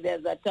excited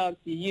as I talk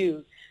to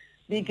you,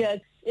 because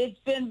it's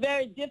been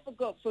very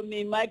difficult for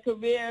me. My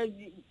career,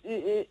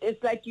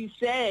 it's like you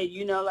say,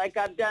 like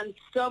I've done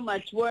so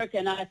much work,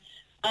 and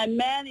I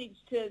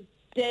managed to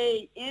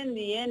stay in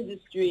the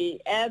industry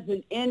as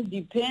an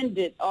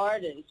independent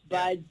artist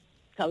by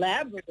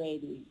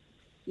collaborating,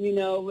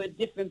 with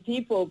different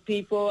people.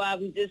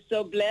 I'm just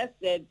so blessed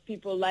that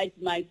people liked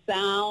my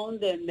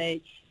sound, and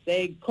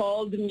they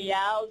called me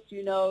out,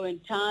 in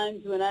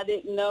times when I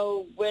didn't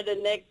know where the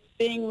next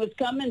thing was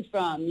coming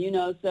from,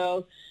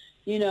 so...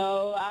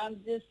 I'm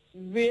just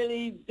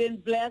really been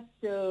blessed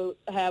to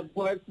have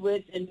worked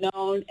with and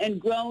known and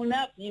grown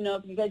up,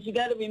 because you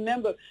got to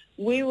remember,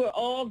 we were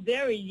all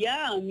very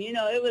young.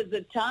 It was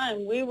a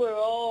time we were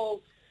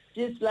all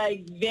just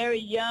like very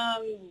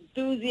young,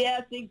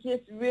 enthusiastic,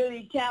 just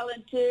really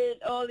talented,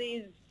 all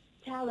these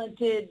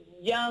talented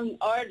young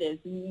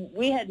artists.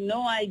 We had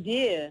no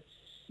idea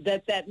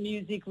that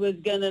music was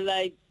going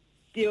to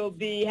still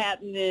be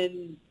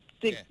happening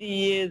 60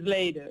 years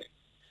later.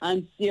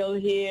 I'm still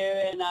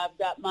here, and I've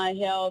got my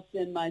health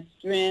and my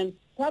strength,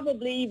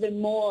 probably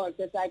even more,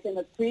 because I can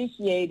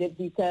appreciate it,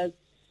 because,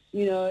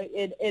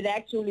 it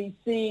actually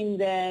seemed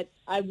that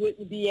I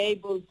wouldn't be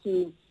able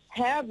to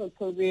have a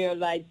career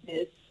like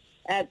this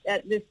at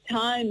this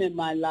time in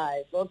my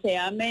life. Okay,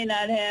 I may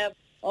not have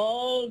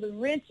all the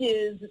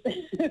riches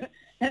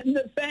and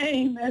the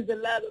fame as a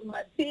lot of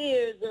my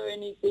peers or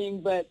anything,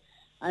 but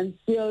I'm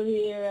still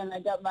here, and I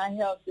got my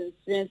health and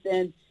strength,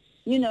 and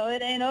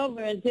it ain't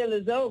over until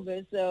it's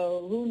over,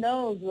 so who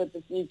knows what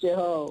the future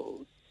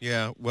holds.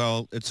 Yeah,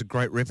 well, it's a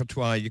great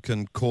repertoire you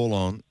can call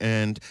on,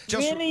 and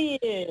just really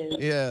is.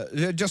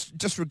 Yeah,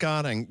 just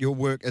regarding your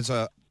work as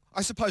I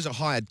suppose a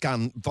hired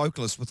gun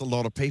vocalist with a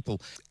lot of people,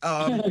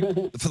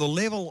 for the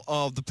level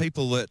of the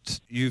people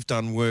that you've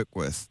done work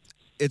with,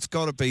 it's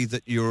got to be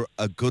that you're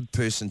a good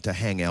person to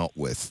hang out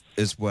with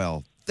as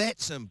well.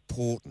 That's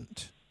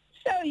important.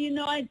 So,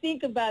 I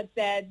think about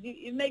that.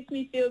 It makes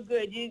me feel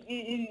good.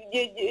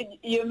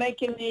 You're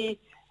making me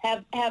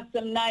have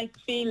some nice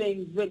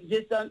feelings with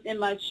just in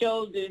my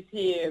shoulders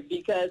here,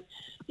 because,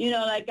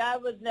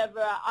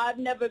 I've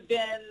never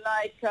been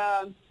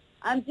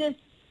I'm just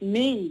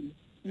me.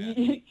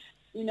 Yeah.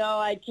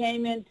 I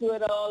came into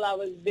it all. I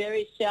was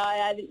very shy.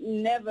 I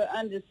never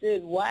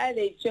understood why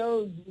they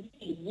chose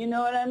me. You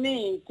know what I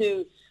mean?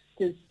 To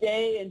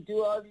stay and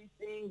do all these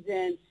things,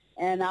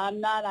 and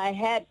I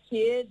had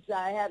kids.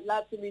 I had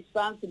lots of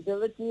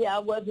responsibility. I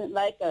wasn't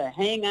like a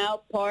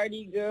hangout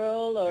party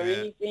girl or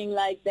anything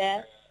like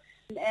that.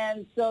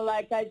 And so,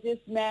 I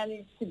just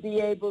managed to be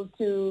able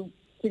to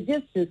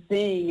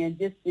sing and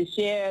just to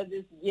share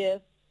this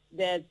gift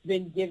that's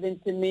been given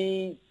to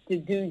me to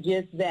do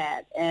just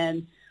that.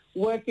 And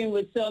working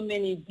with so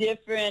many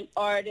different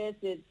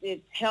artists,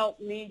 it's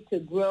helped me to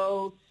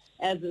grow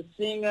as a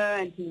singer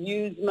and to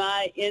use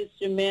my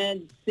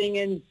instrument,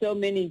 singing so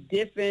many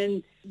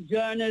different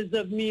genres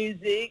of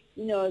music,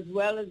 as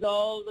well as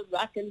all the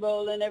rock and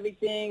roll and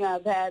everything.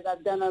 I've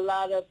done a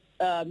lot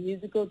of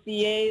musical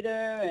theater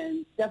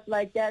and stuff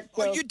like that.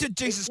 So you did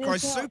Jesus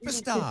Christ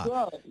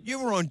Superstar. You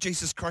were on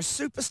Jesus Christ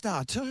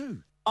Superstar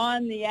too.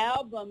 On the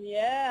album,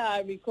 yeah,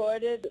 I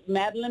recorded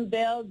Madeline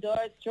Bell,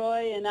 Doris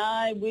Troy, and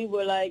we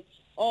were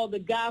all the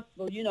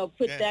gospel,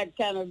 put that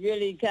kind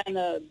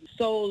of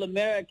soul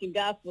American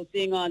gospel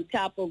thing on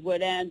top of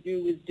what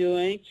Andrew was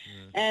doing.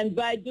 And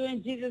by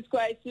doing Jesus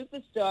Christ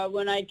Superstar,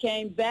 when I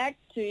came back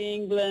to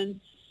England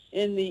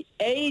in the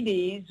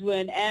 80s,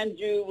 when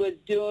Andrew was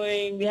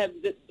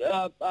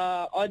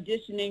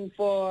auditioning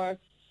for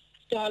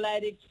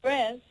Starlight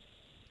Express,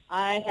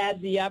 I had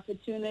the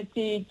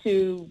opportunity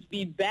to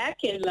be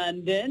back in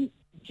London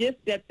just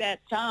at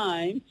that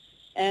time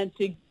and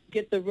to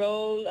get the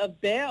role of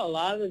Belle.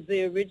 I was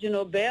the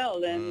original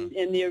Belle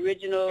in the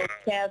original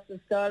cast of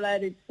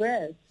Starlight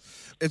Express.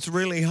 It's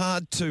really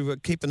hard to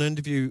keep an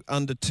interview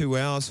under 2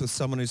 hours with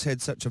someone who's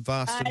had such a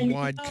vast and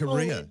wide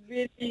career.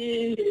 It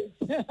really is.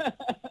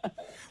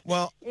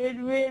 Well, It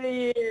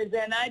really is,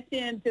 and I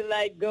tend to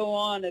like go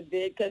on a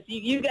bit because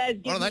you guys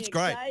get that's me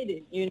great.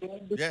 excited, you know.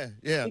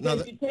 yeah.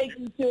 Because you take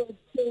me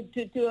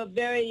to a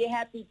very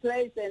happy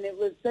place, and it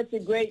was such a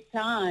great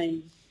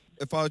time.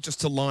 If I were just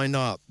to line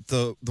up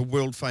the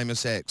world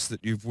famous acts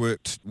that you've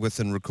worked with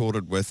and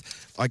recorded with,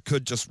 I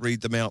could just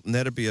read them out, and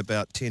that'd be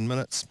about 10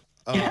 minutes.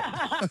 So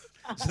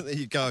there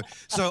you go.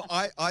 So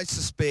I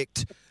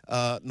suspect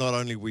not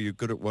only were you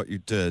good at what you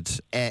did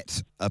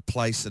at a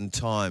place and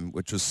time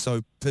which was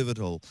so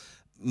pivotal,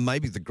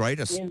 maybe the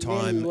greatest It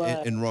time really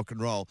was. in rock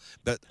and roll,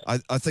 but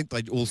I think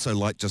they'd also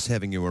like just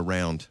having you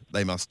around.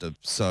 They must have.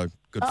 So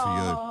good for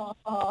you.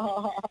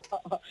 Oh,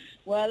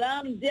 well,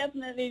 I'm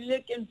definitely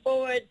looking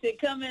forward to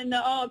coming to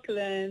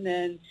Auckland,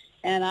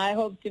 and I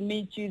hope to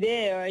meet you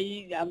there.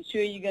 I'm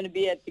sure you're going to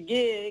be at the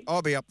gig.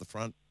 I'll be up the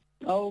front.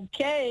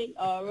 Okay,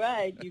 all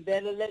right. You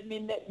better let me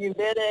know. You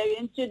better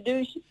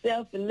introduce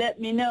yourself and let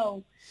me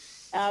know.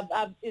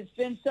 It's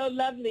been so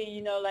lovely,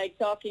 you know, like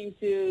talking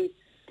to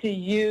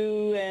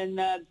you and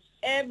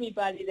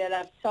everybody that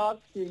I've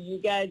talked to. You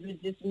guys are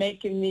just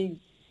making me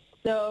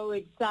so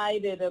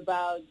excited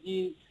about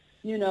you.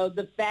 You know,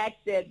 the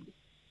fact that,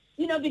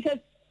 you know, because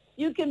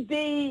you can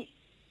be.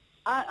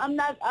 I'm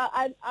not.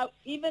 I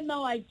even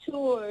though I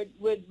toured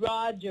with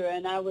Roger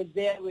and I was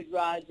there with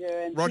Roger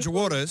and Roger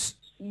people- Waters.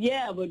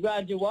 Yeah, with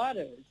Roger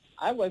Waters.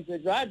 I was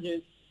with Roger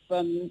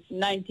from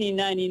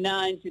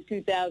 1999 to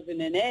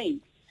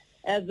 2008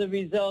 as a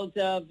result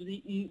of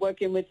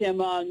working with him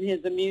on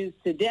his Amused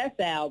to Death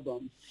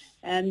album.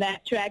 And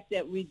that track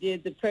that we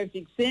did, the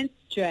Perfect Sense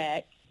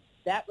track,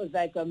 that was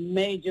like a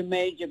major,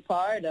 major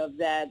part of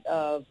that,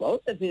 of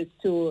both of his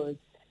tours.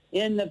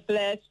 In the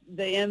Flesh,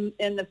 In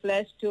the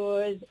Flesh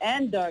tours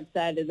and Dark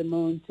Side of the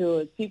Moon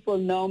tours. People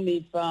know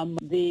me from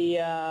the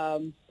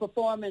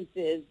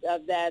performances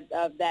of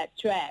that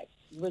track,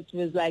 which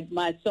was like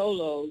my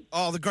solo.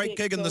 Oh, the Great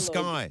Gig in the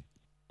solo. Sky.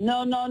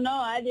 No,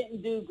 I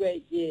didn't do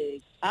Great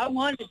Gig. I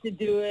wanted to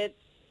do it,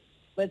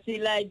 but see,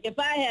 like, if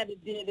I had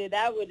did it,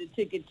 I would have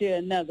took it to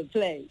another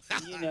place,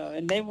 you know,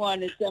 and they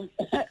wanted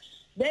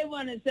They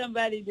wanted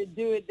somebody to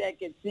do it that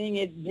could sing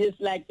it just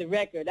like the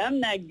record.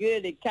 I'm not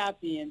good at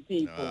copying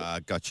people.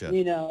 Gotcha.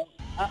 You know,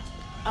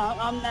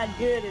 I'm not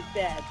good at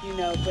that, you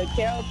know. But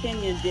Carol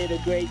Kenyon did a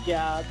great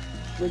job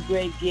with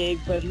Great Gig.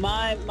 But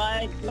my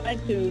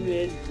tune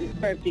is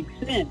Perfect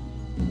Sense.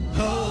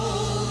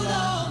 Hold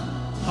on,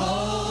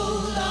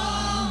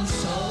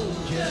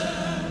 soldier.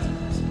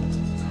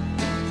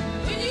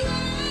 When you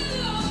are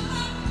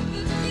alone,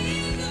 the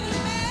tears of a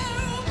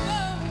marrow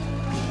bone.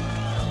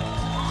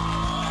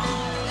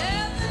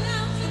 There's an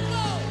ounce of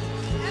gold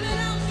and an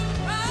ounce of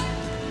pride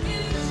in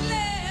its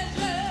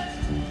leisure.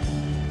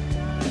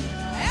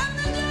 And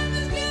the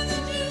Germans kill the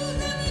Jews,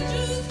 and the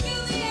Jews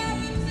kill the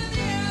Arabs, and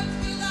the Arabs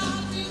kill the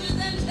hostages, and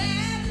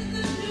that is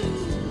the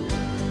truth.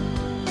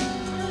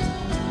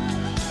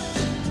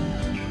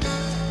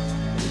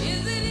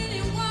 Is it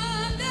any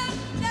wonder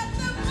that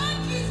the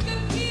monkeys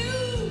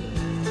confused?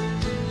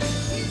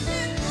 He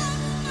said,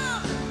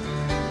 Mama,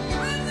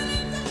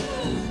 president's a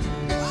fool.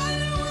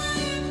 Wonder why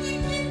if we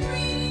keep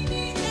reading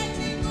these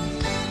ethical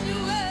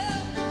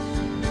manuals?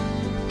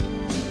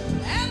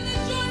 And the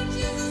George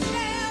Jesus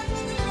laughed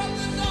when the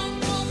brothers on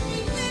both. He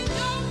said,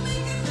 don't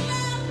make us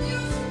laugh, you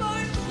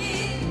smart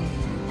kid.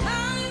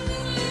 Time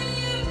is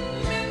linear,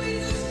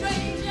 memory's a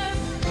stranger.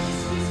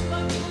 History's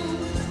but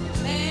fools,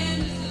 man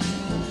is a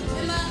fool.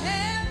 In the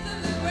hands of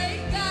the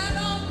great God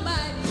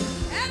Almighty,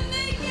 and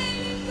they gave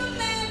him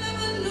command of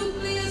a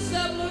nuclear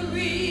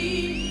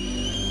submarine.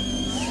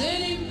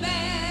 Sent him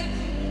back,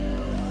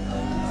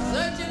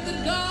 searching the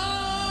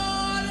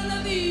Garden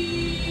of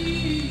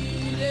Eden.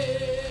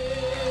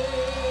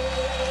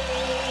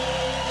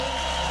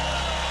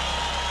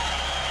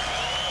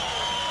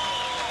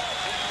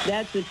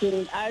 That's the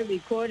tune. I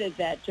recorded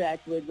that track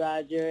with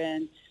Roger,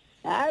 and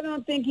I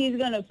don't think he's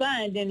going to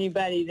find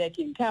anybody that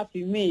can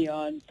copy me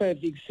on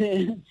Perfect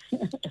Sense.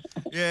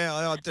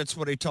 Yeah, that's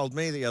what he told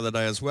me the other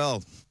day as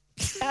well.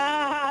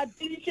 Did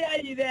he tell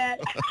you that?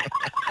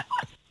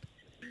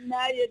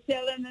 Now you're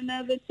telling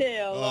another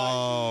tale.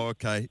 Oh,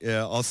 okay.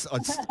 Yeah,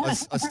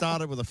 I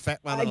started with a fat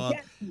one,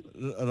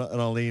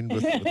 and I'll end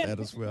with that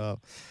as well.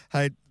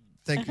 Hey,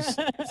 thank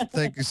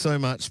you so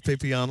much,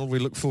 Pepe Arnold. We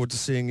look forward to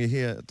seeing you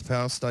here at the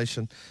Power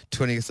Station,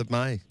 20th of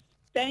May.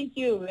 Thank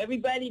you.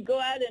 Everybody go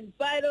out and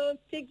buy those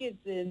tickets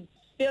and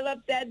fill up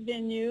that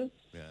venue.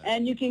 Yeah.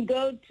 And you can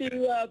go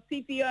to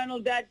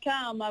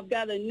pparnold.com. I've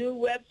got a new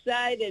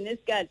website, and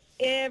it's got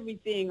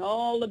everything,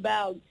 all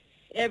about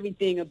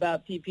everything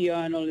about P.P.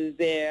 Arnold is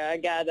there. I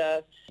got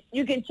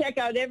you can check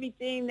out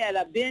everything that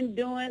I've been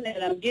doing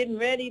and I'm getting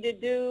ready to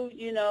do.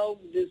 You know,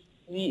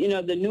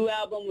 the new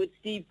album with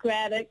Steve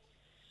Craddock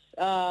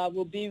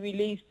will be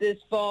released this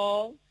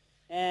fall,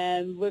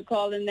 and we're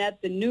calling that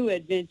The New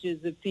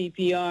Adventures of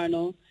P.P.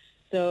 Arnold.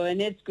 So,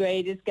 and it's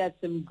great. It's got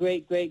some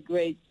great, great,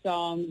 great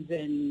songs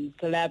and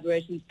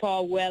collaborations.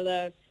 Paul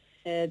Weller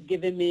has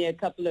given me a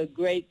couple of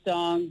great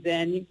songs,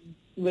 and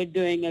we're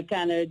doing a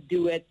kind of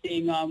duet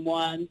thing on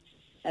one.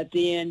 at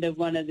the end of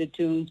one of the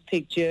tunes,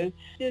 Picture.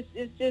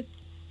 It's just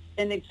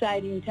an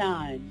exciting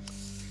time.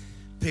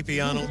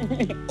 Pippi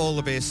Arnold, all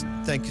the best.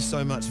 Thank you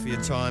so much for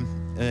your time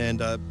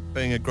and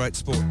being a great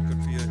sport.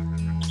 Good for you.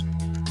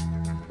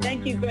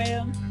 Thank you,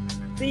 Graham.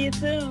 See you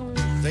soon.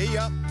 See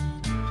ya.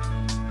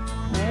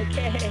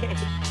 Okay.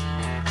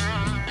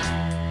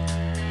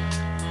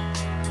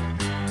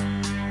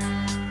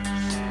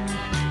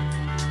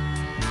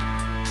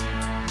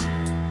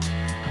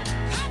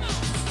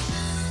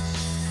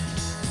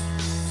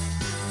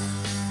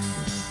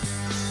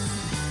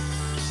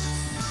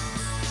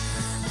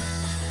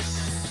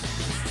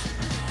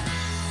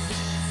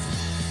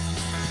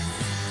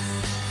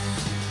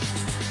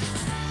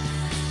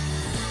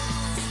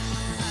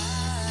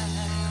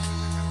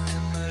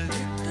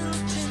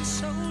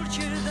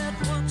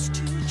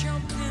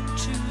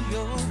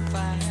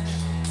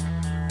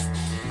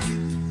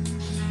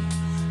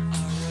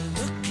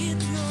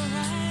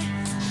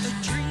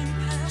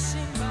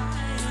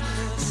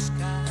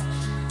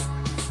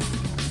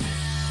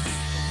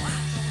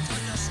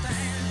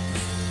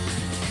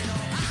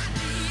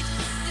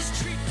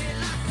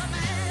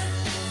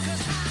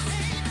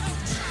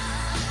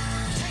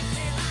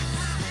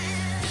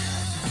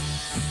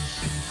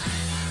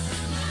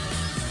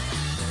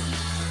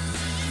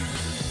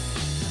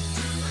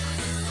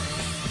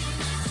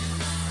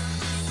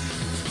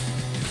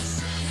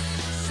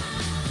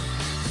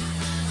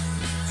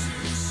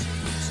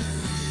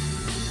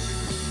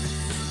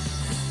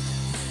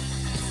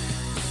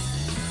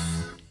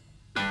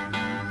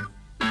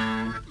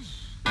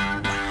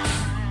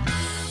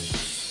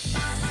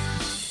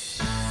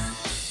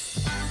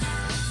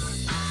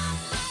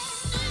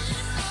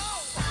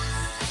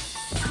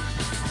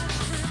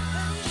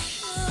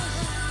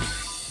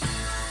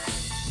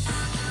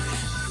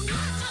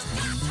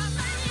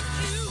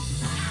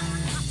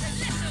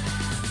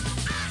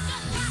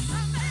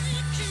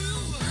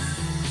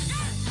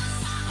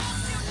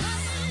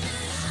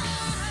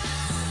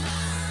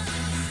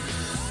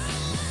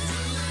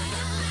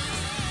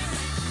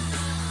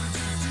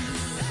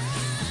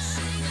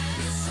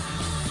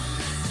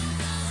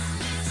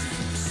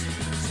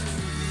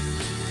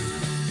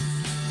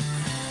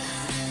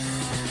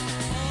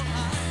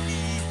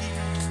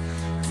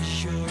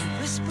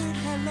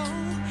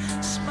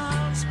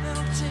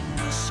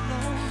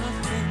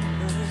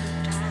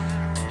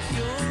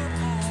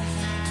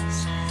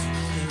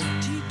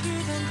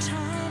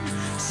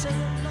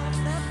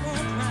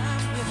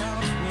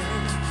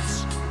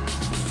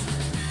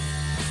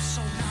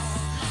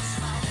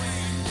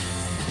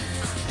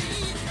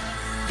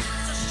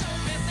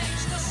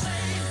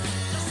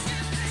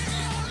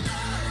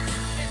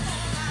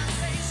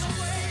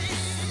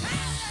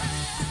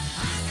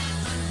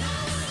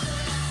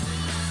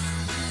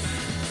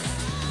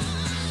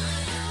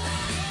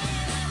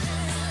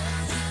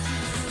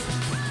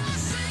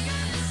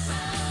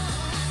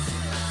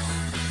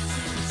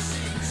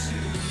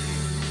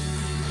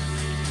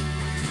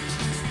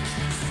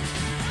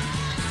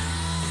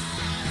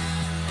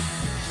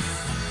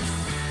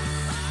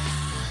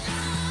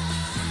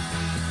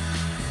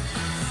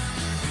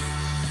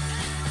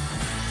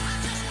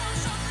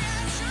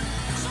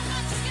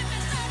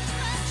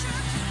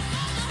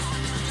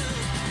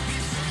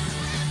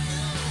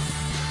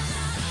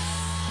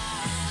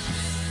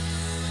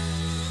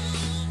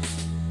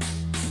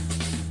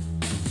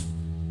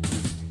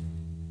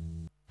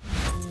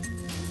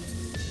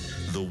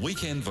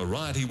 Weekend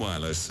Variety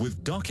Wireless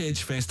with Doc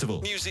Edge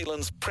Festival, New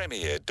Zealand's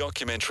premier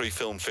documentary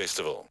film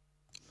festival.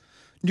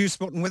 News,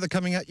 sport and weather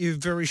coming at you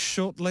very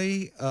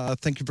shortly.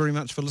 Thank you very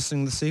much for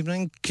listening this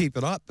evening. Keep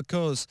it up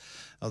because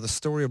of the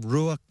story of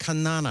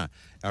Ruakanana,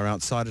 our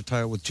outsider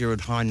tale with Gerard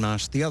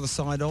Hindmarsh, the other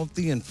side of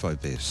the info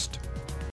best.